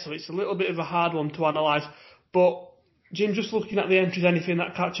such yet, so it's a little bit of a hard one to analyse. But, Jim, just looking at the entries, anything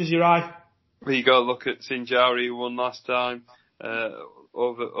that catches your eye? Well, you got to look at Sinjari, who won last time,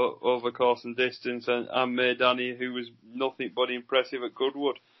 over course and distance, and Maydani, who was nothing but impressive at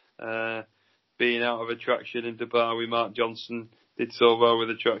Goodwood. Being out of attraction in Dubai with Mark Johnson, did so well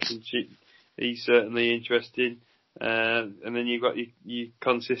with attraction. He's certainly interesting. And then you've got your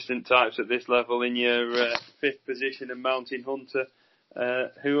consistent types at this level in your 5th position and Mountain Hunter,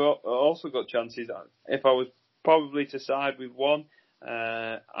 who also got chances. If I was probably to side with one,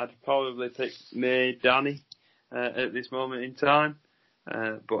 I'd probably pick Maydani at this moment in time.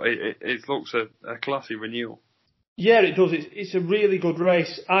 But it looks a classy renewal. Yeah, it does. It's a really good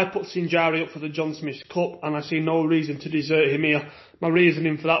race. I put Sinjari up for the John Smith's Cup, and I see no reason to desert him here. My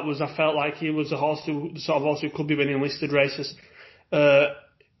reasoning for that was I felt like he was the sort of horse who could be winning listed races.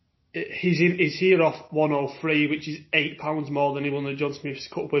 He's here off 103, which is £8 more than he won the John Smith's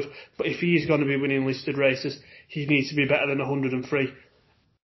Cup with. But if he is going to be winning listed races, he needs to be better than 103.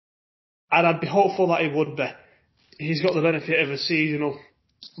 And I'd be hopeful that he would be. He's got the benefit of a seasonal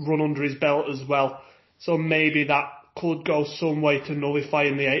run under his belt as well. So maybe that could go some way to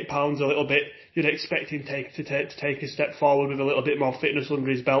nullifying the £8 a little bit. You'd expect him to take a step forward with a little bit more fitness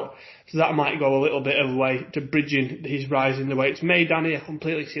under his belt. So that might go a little bit of a way to bridging his rise in the weights. Maydani, I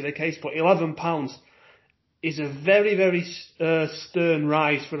completely see the case, but £11 is a very, very stern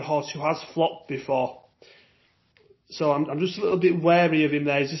rise for a horse who has flopped before. So I'm just a little bit wary of him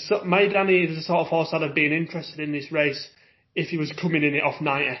there. Maydani is the sort of horse I'd have been interested in this race if he was coming in it off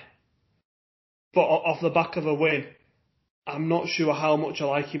 90. But off the back of a win, I'm not sure how much I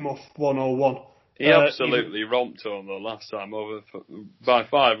like him off 101. He absolutely romped on the last time by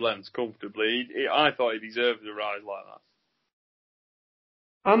 5 lengths comfortably. I thought he deserved a rise like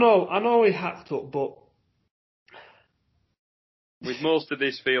that. I know he hacked up, but with most of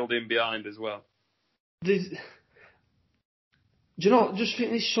this field in behind as well. Do you know? Just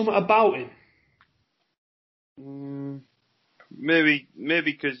think there's something about him. Maybe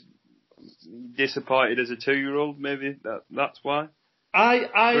because disappointed as a 2-year-old. Maybe that's why.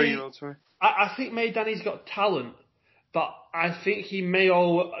 3-year-old, sorry. I think Maydani's got talent, but I think he may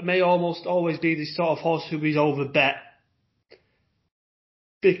almost always be this sort of horse who is overbet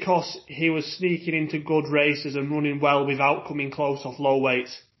because he was sneaking into good races and running well without coming close off low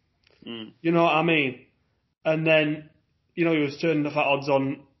weights. You know what I mean? And then, he was turned over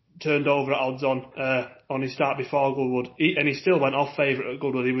at odds on his start before Goodwood. And he still went off favourite at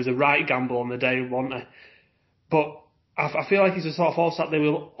Goodwood. He was a right gamble on the day, wasn't he? But I feel like he's the sort of horse that there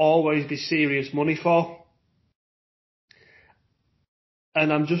will always be serious money for.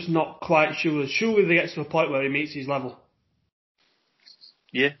 And I'm just not quite sure. Surely they get to a point where he meets his level.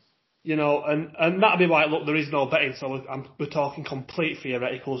 Yeah. And that'd be why, look, there is no betting, so we're talking complete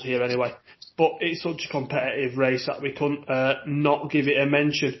theoreticals here anyway. But it's such a competitive race that we couldn't not give it a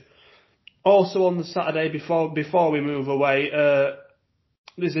mention. Also on the Saturday, before we move away,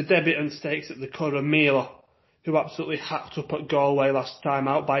 there's a debutant stakes at the Coromila, who absolutely hacked up at Galway last time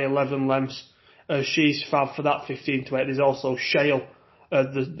out by 11 lengths. She's fab for that 15 to 8. There's also Shale,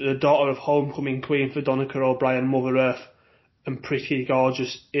 the daughter of homecoming queen for Donica O'Brien, Mother Earth, and Pretty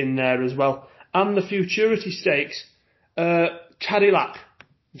Gorgeous in there as well. And the Futurity Stakes, Cadillac,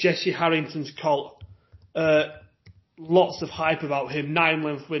 Jesse Harrington's colt. Lots of hype about him,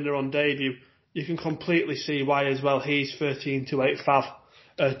 9-length winner on debut. You can completely see why as well. He's 13 to 8 fav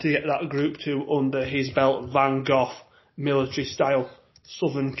to get that Group 2 under his belt. Van Gogh, military style,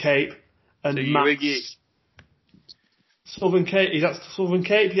 Southern Cape, and Max. Southern Cape, is that Southern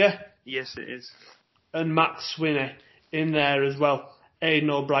Cape? Yeah. Yes, it is. And Max Swinney in there as well. Aidan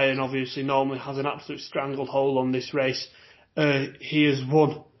O'Brien obviously normally has an absolute stranglehold on this race. He has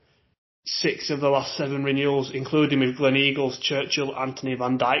won 6 of the last 7 renewals, including with Gleneagles, Churchill, Anthony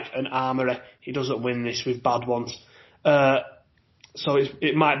Van Dyke and Armoury. He doesn't win this with bad ones. So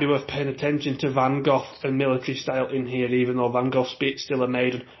it might be worth paying attention to Van Gogh and Military Style in here, even though Van Gogh's still a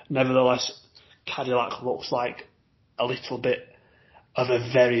maiden. Nevertheless, Cadillac looks like a little bit of a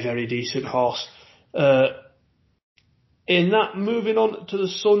very, very decent horse. In that, moving on to the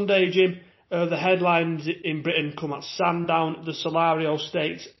Sunday, Jim, the headlines in Britain come at Sandown, the Solario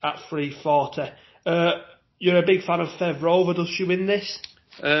Stakes at 340. You're a big fan of Fev Rover. Does she win this?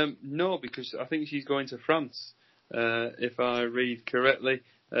 No, because I think she's going to France. If I read correctly,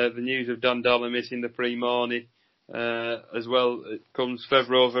 the news of Dandala missing the pre-morning, as well, it comes Fev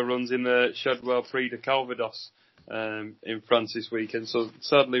Rover runs in the Shadwell Prix de Calvados in France this weekend. So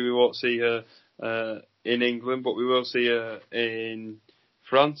sadly we won't see her in England, but we will see her in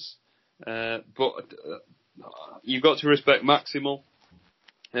France. But you've got to respect Maximal.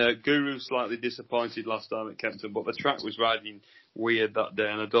 Guru slightly disappointed last time at Kempton, but the track was riding weird that day,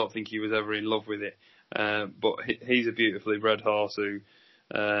 and I don't think he was ever in love with it. But he's a beautifully bred horse who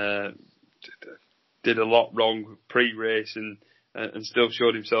did a lot wrong pre-race and still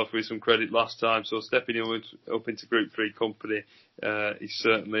showed himself with some credit last time. So stepping up into Group 3 company is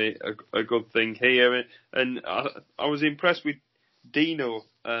certainly a good thing here. And I was impressed with Dino,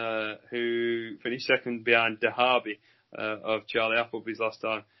 who finished second behind Dahabi of Charlie Appleby's last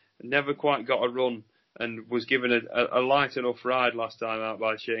time. Never quite got a run and was given a light enough ride last time out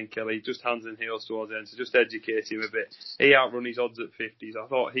by Shane Kelly, just hands and heels towards the end, so just educate him a bit. He outrun his odds at 50s. I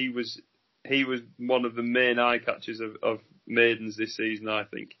thought he was one of the main eye catchers of maidens this season, I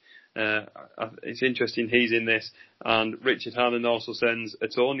think. It's interesting he's in this, and Richard Hannon also sends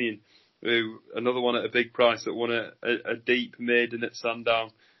Etonian, who another one at a big price that won a deep maiden at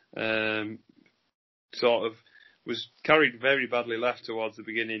Sandown. Sort of was carried very badly left towards the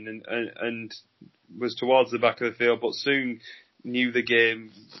beginning and was towards the back of the field, but soon knew the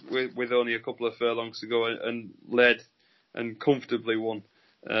game with only a couple of furlongs to go and led and comfortably won.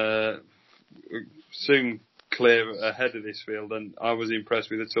 Soon clear ahead of this field, and I was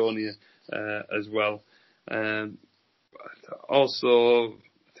impressed with Atonia as well. Also,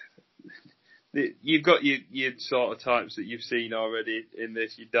 you've got your sort of types that you've seen already in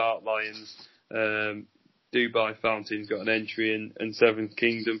this, your Dark Lions. Dubai Fountain's got an entry and Seventh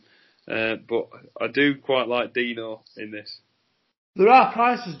Kingdom. But I do quite like Dino in this. There are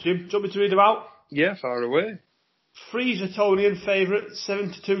prices, Jim. Do you want me to read them out? Yeah, far away. 3's Etonian favourite,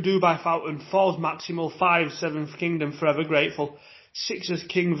 72 Dubai Fountain, 4's Maximal, 5's Seventh Kingdom, Forever Grateful, 6's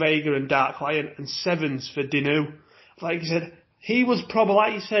King Vega and Dark Lion, and 7's for Dinu. Like you said, he was probably,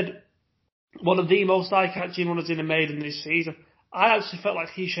 like you said, one of the most eye-catching runners in a maiden this season. I actually felt like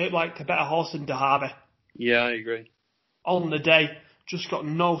he shaped like a better horse than Dahabi. Yeah, I agree. On the day, just got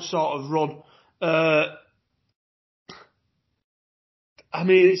no sort of run. I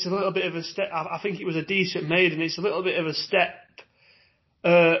mean, it's a little bit of a step. I think it was a decent maiden. It's a little bit of a step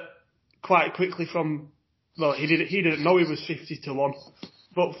quite quickly from. Well, he didn't know he was 50-1,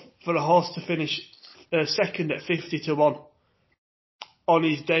 but for a horse to finish second at 50-1 on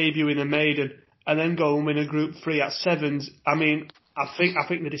his debut in a maiden and then go and win a Group 3 at 7s. I mean, I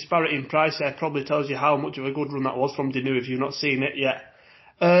think the disparity in price there probably tells you how much of a good run that was from Dinu if you've not seen it yet.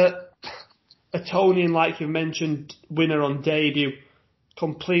 Etonian, like you mentioned, winner on debut.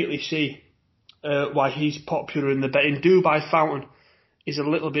 Completely see why he's popular in the betting. Dubai Fountain is a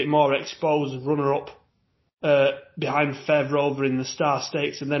little bit more exposed, runner-up behind Fev Rover in the Star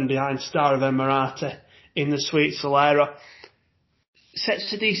Stakes and then behind Star of Emirati in the Sweet Solera.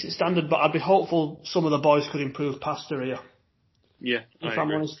 Sets a decent standard, but I'd be hopeful some of the boys could improve past her here. Yeah, if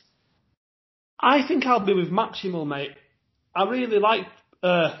I'm honest. I think I'll be with Maximal, mate. I really liked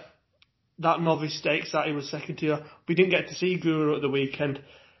that novice stakes that he was second to. We didn't get to see Guru at the weekend.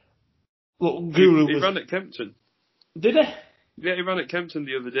 Look, He ran at Kempton. Did he? Yeah, he ran at Kempton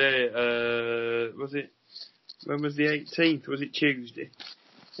the other day. When was the 18th? Was it Tuesday?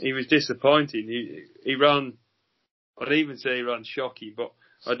 He was disappointing. He ran, I'd even say he ran shocky, but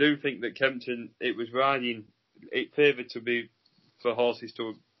I do think that Kempton, it was riding, it favoured to be for horses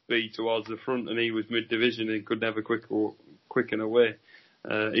to be towards the front, and he was mid-division and could never quicken away.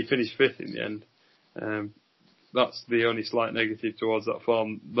 He finished 5th in the end. That's the only slight negative towards that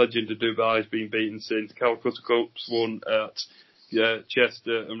form. Legend of Dubai has been beaten since. Calcutta Cups won at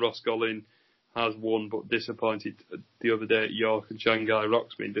Chester, and Ross Collin has won but disappointed the other day at York, and Shanghai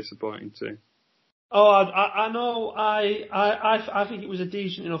Rock's been disappointing too. Oh, I know. I think it was a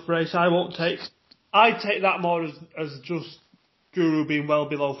decent enough race. I'd take that more as just Guru being well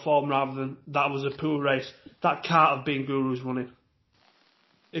below form rather than that was a poor race. That can't have been Guru's running.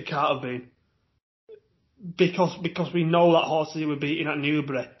 It can't have been. Because we know that horses he were beating at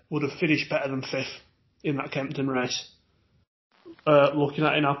Newbury would have finished better than 5th in that Kempton race. Looking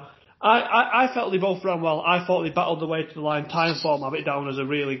at it now. I felt they both ran well. I thought they battled the way to the line. Time form have it down as a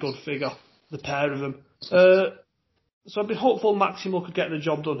really good figure, the pair of them. So I'd be hopeful Maximo could get the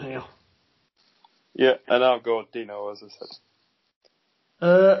job done here. Yeah, and I'll go Dino, as I said.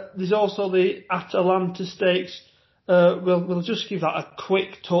 There's also the Atalanta Stakes. We'll just give that a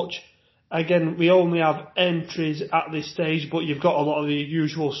quick touch. Again, we only have entries at this stage, but you've got a lot of the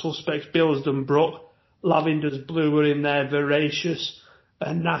usual suspects. Billsden Brook, Lavender's Blue are in there, Voracious,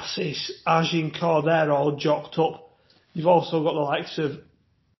 Nassis, Agincourt, they're all jocked up. You've also got the likes of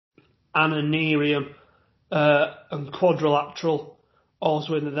Ananerium and Quadrilateral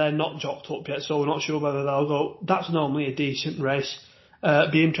also in there. They're not jocked up yet, so we're not sure whether they'll go. That's normally a decent race.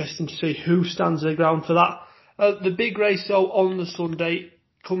 Be interesting to see who stands their ground for that. The big race, though, on the Sunday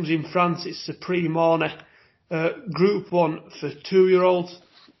comes in France. It's Supreme Orne, Group 1 for 2-year-olds.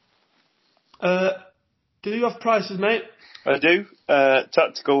 Do you have prices, mate? I do.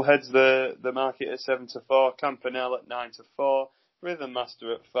 Tactical heads the market at 7-4, Campanelle at 9-4, Rhythm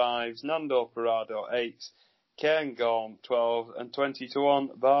Master at 5s, Nando Parado 8s, Cairngorm 12 and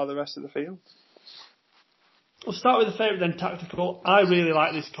 20-1, bar the rest of the field. We'll start with the favourite then, Tactical. I really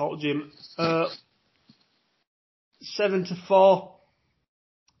like this colt, Jim. 7-4.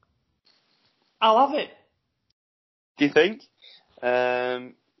 I'll have it. Do you think?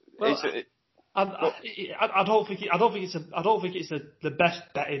 I don't think it's the best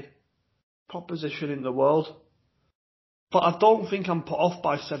betting proposition in the world, but I don't think I'm put off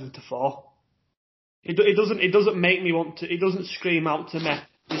by 7-4. It doesn't make me want to. It doesn't scream out to me.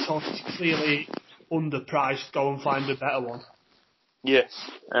 This horse is clearly underpriced. Go and find a better one. Yes,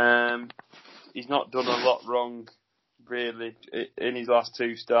 he's not done a lot wrong really in his last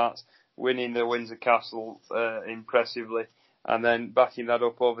 2 starts. Winning the Windsor Castle impressively, and then backing that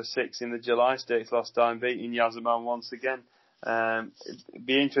up over 6 in the July Stakes last time, beating Yazaman once again. It'd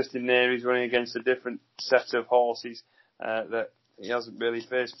be interesting there. He's running against a different set of horses that he hasn't really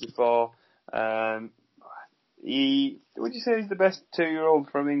faced before. Would you say he's the best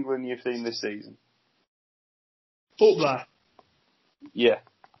 2-year-old from England you've seen this season? Up there. Yeah,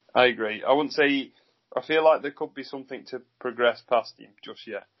 I agree. I wouldn't say. I feel like there could be something to progress past him just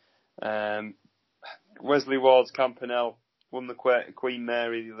yet. Wesley Ward's Campanelle won the Queen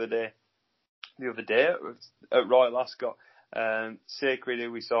Mary the other day at Royal Ascot. Sacred,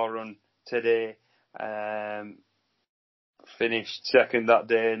 who we saw run today, finished second that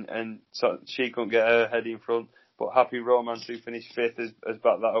day, and so she couldn't get her head in front. But Happy Romance, who finished 5th, has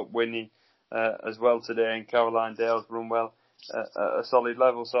backed that up, winning as well today. And Caroline Dale's run well at a solid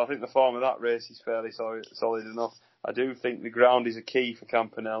level. So I think the form of that race is fairly solid enough. I do think the ground is a key for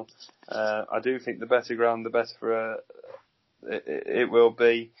Campanelle. I do think the better ground, the better for it will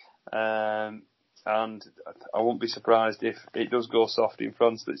be. And I won't be surprised if it does go soft in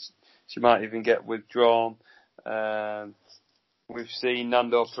front, that she might even get withdrawn. We've seen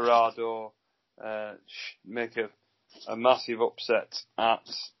Nando Parado make a massive upset at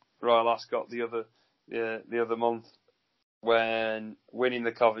Royal Ascot the other month when winning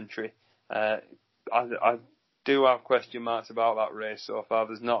the Coventry. I do have question marks about that race so far.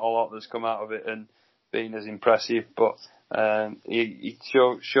 There's not a lot that's come out of it and been as impressive, but he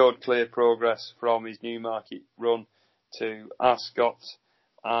showed clear progress from his Newmarket run to Ascot,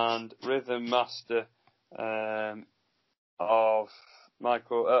 and Rhythm Master of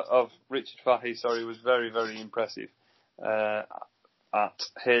Richard Fahey, was very, very impressive at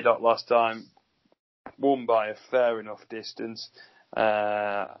Haydock last time. Won by a fair enough distance.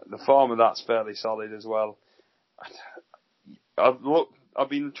 The form of that's fairly solid as well. I've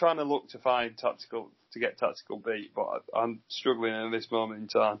been trying to look to find to get Tactical beat, but I'm struggling at this moment in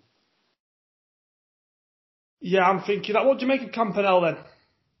time. Yeah, I'm thinking that. What do you make of Campanelle then?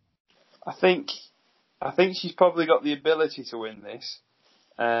 I think she's probably got the ability to win this.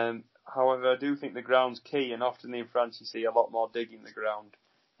 However, I do think the ground's key, and often in France you see a lot more digging the ground.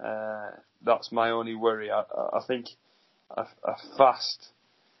 That's my only worry. I think a fast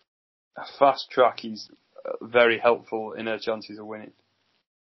track is very helpful in her chances of winning.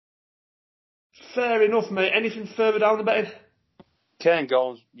 Fair enough, mate. Anything further down the betting?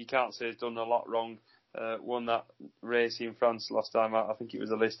 Cairngorm, you can't say has done a lot wrong. Won that race in France last time. I think it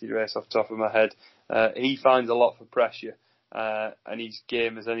was a listed race off the top of my head. He finds a lot for pressure, and he's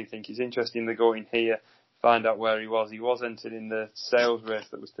game as anything. It's interesting to go in here, find out where he was. He was entered in the sales race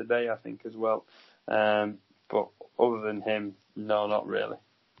that was today, I think, as well. But other than him, no, not really.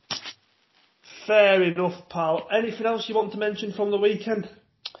 Fair enough, pal. Anything else you want to mention from the weekend?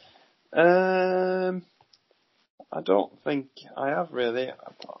 I don't think I have really.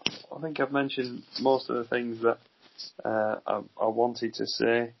 I think I've mentioned most of the things that I wanted to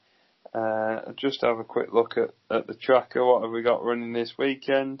say. Just have a quick look at the tracker. What have we got running this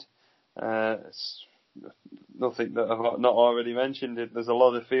weekend? It's nothing that I've not already mentioned. There's a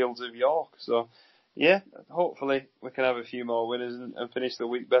lot of Fields of York. So, yeah, hopefully we can have a few more winners and finish the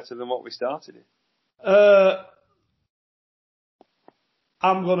week better than what we started it.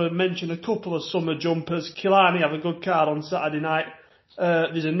 I'm going to mention a couple of summer jumpers. Killarney have a good card on Saturday night.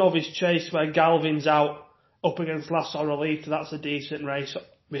 There's a novice chase where Galvin's out up against La Sorrelita. That's a decent race.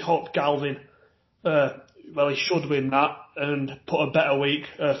 We hope Galvin, he should win that and put a better week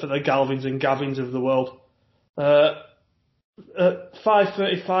for the Galvins and Gavins of the world. At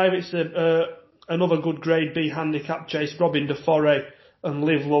 5:35, it's another good Grade B handicap chase. Robin de Forêt and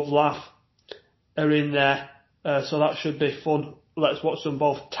Live, Love, Laugh are in there, so that should be fun. Let's watch them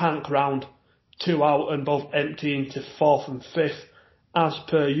both tank round, 2 out and both empty into 4th and 5th, as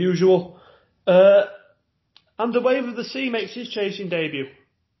per usual. And the Wave of the Sea makes his chasing debut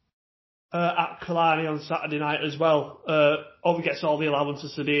at Killarney on Saturday night as well. Obviously gets all the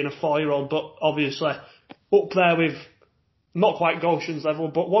allowances to being a 4-year-old, but obviously up there with not quite Goshen's level,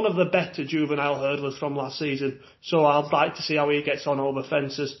 but one of the better juvenile hurdlers from last season. So I'd like to see how he gets on over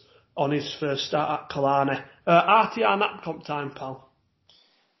fences on his first start at Killarney. RTR Napcomp time, pal.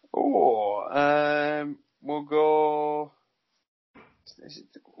 We'll go...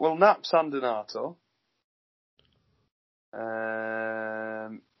 Well, Nap San Donato.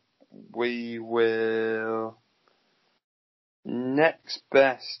 We will... Next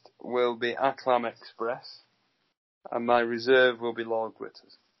best will be Acclam Express. And my reserve will be Lord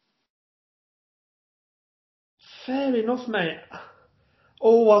Glitters. Fair enough, mate.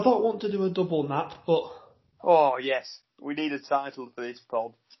 Oh, I don't want to do a double nap, but... Oh, yes. We need a title for this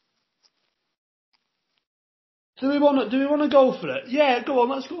pod. Do we want to go for it? Yeah, go on,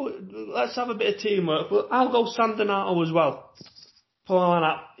 let's go. Let's have a bit of teamwork. Well, I'll go San Donato as well. For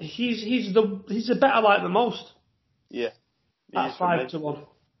that. He's the better like the most. Yeah. At 5-1.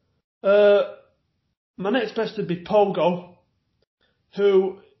 My next best would be Pogo,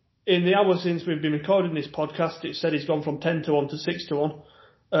 who, in the hour since we've been recording this podcast, it said he's gone from 10-1 to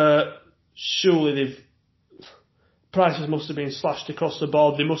 6-1. Surely prices must have been slashed across the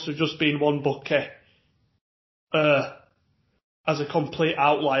board. There must have just been one bookie as a complete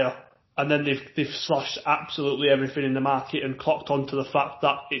outlier, and then they've slashed absolutely everything in the market and clocked onto the fact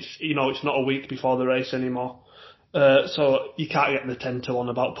that it's not a week before the race anymore. So you can't get the 10-1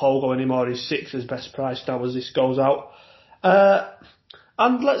 about Pogo anymore. He's 6 as best price now as this goes out.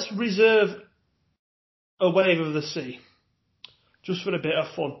 And let's reserve a Wave of the Sea, just for a bit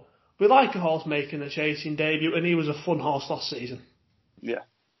of fun. We like a horse making a chasing debut, and he was a fun horse last season. Yeah.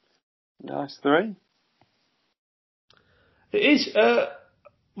 Nice 3. It is.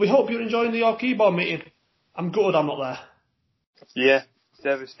 We hope you're enjoying the York Keyboard meeting. I'm gutted I'm not there. Yeah,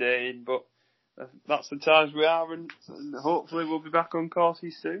 devastating, but that's the times we are, and hopefully we'll be back on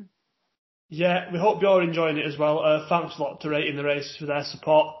courses soon. Yeah, we hope you're enjoying it as well. Thanks a lot to Rating the Race for their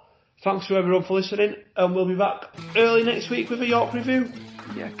support. Thanks to everyone for listening, and we'll be back early next week with a York review.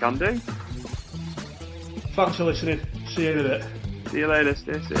 Yeah, can do. Thanks for listening. See you in a bit. See you later.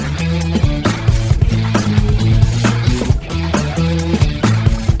 Stay safe.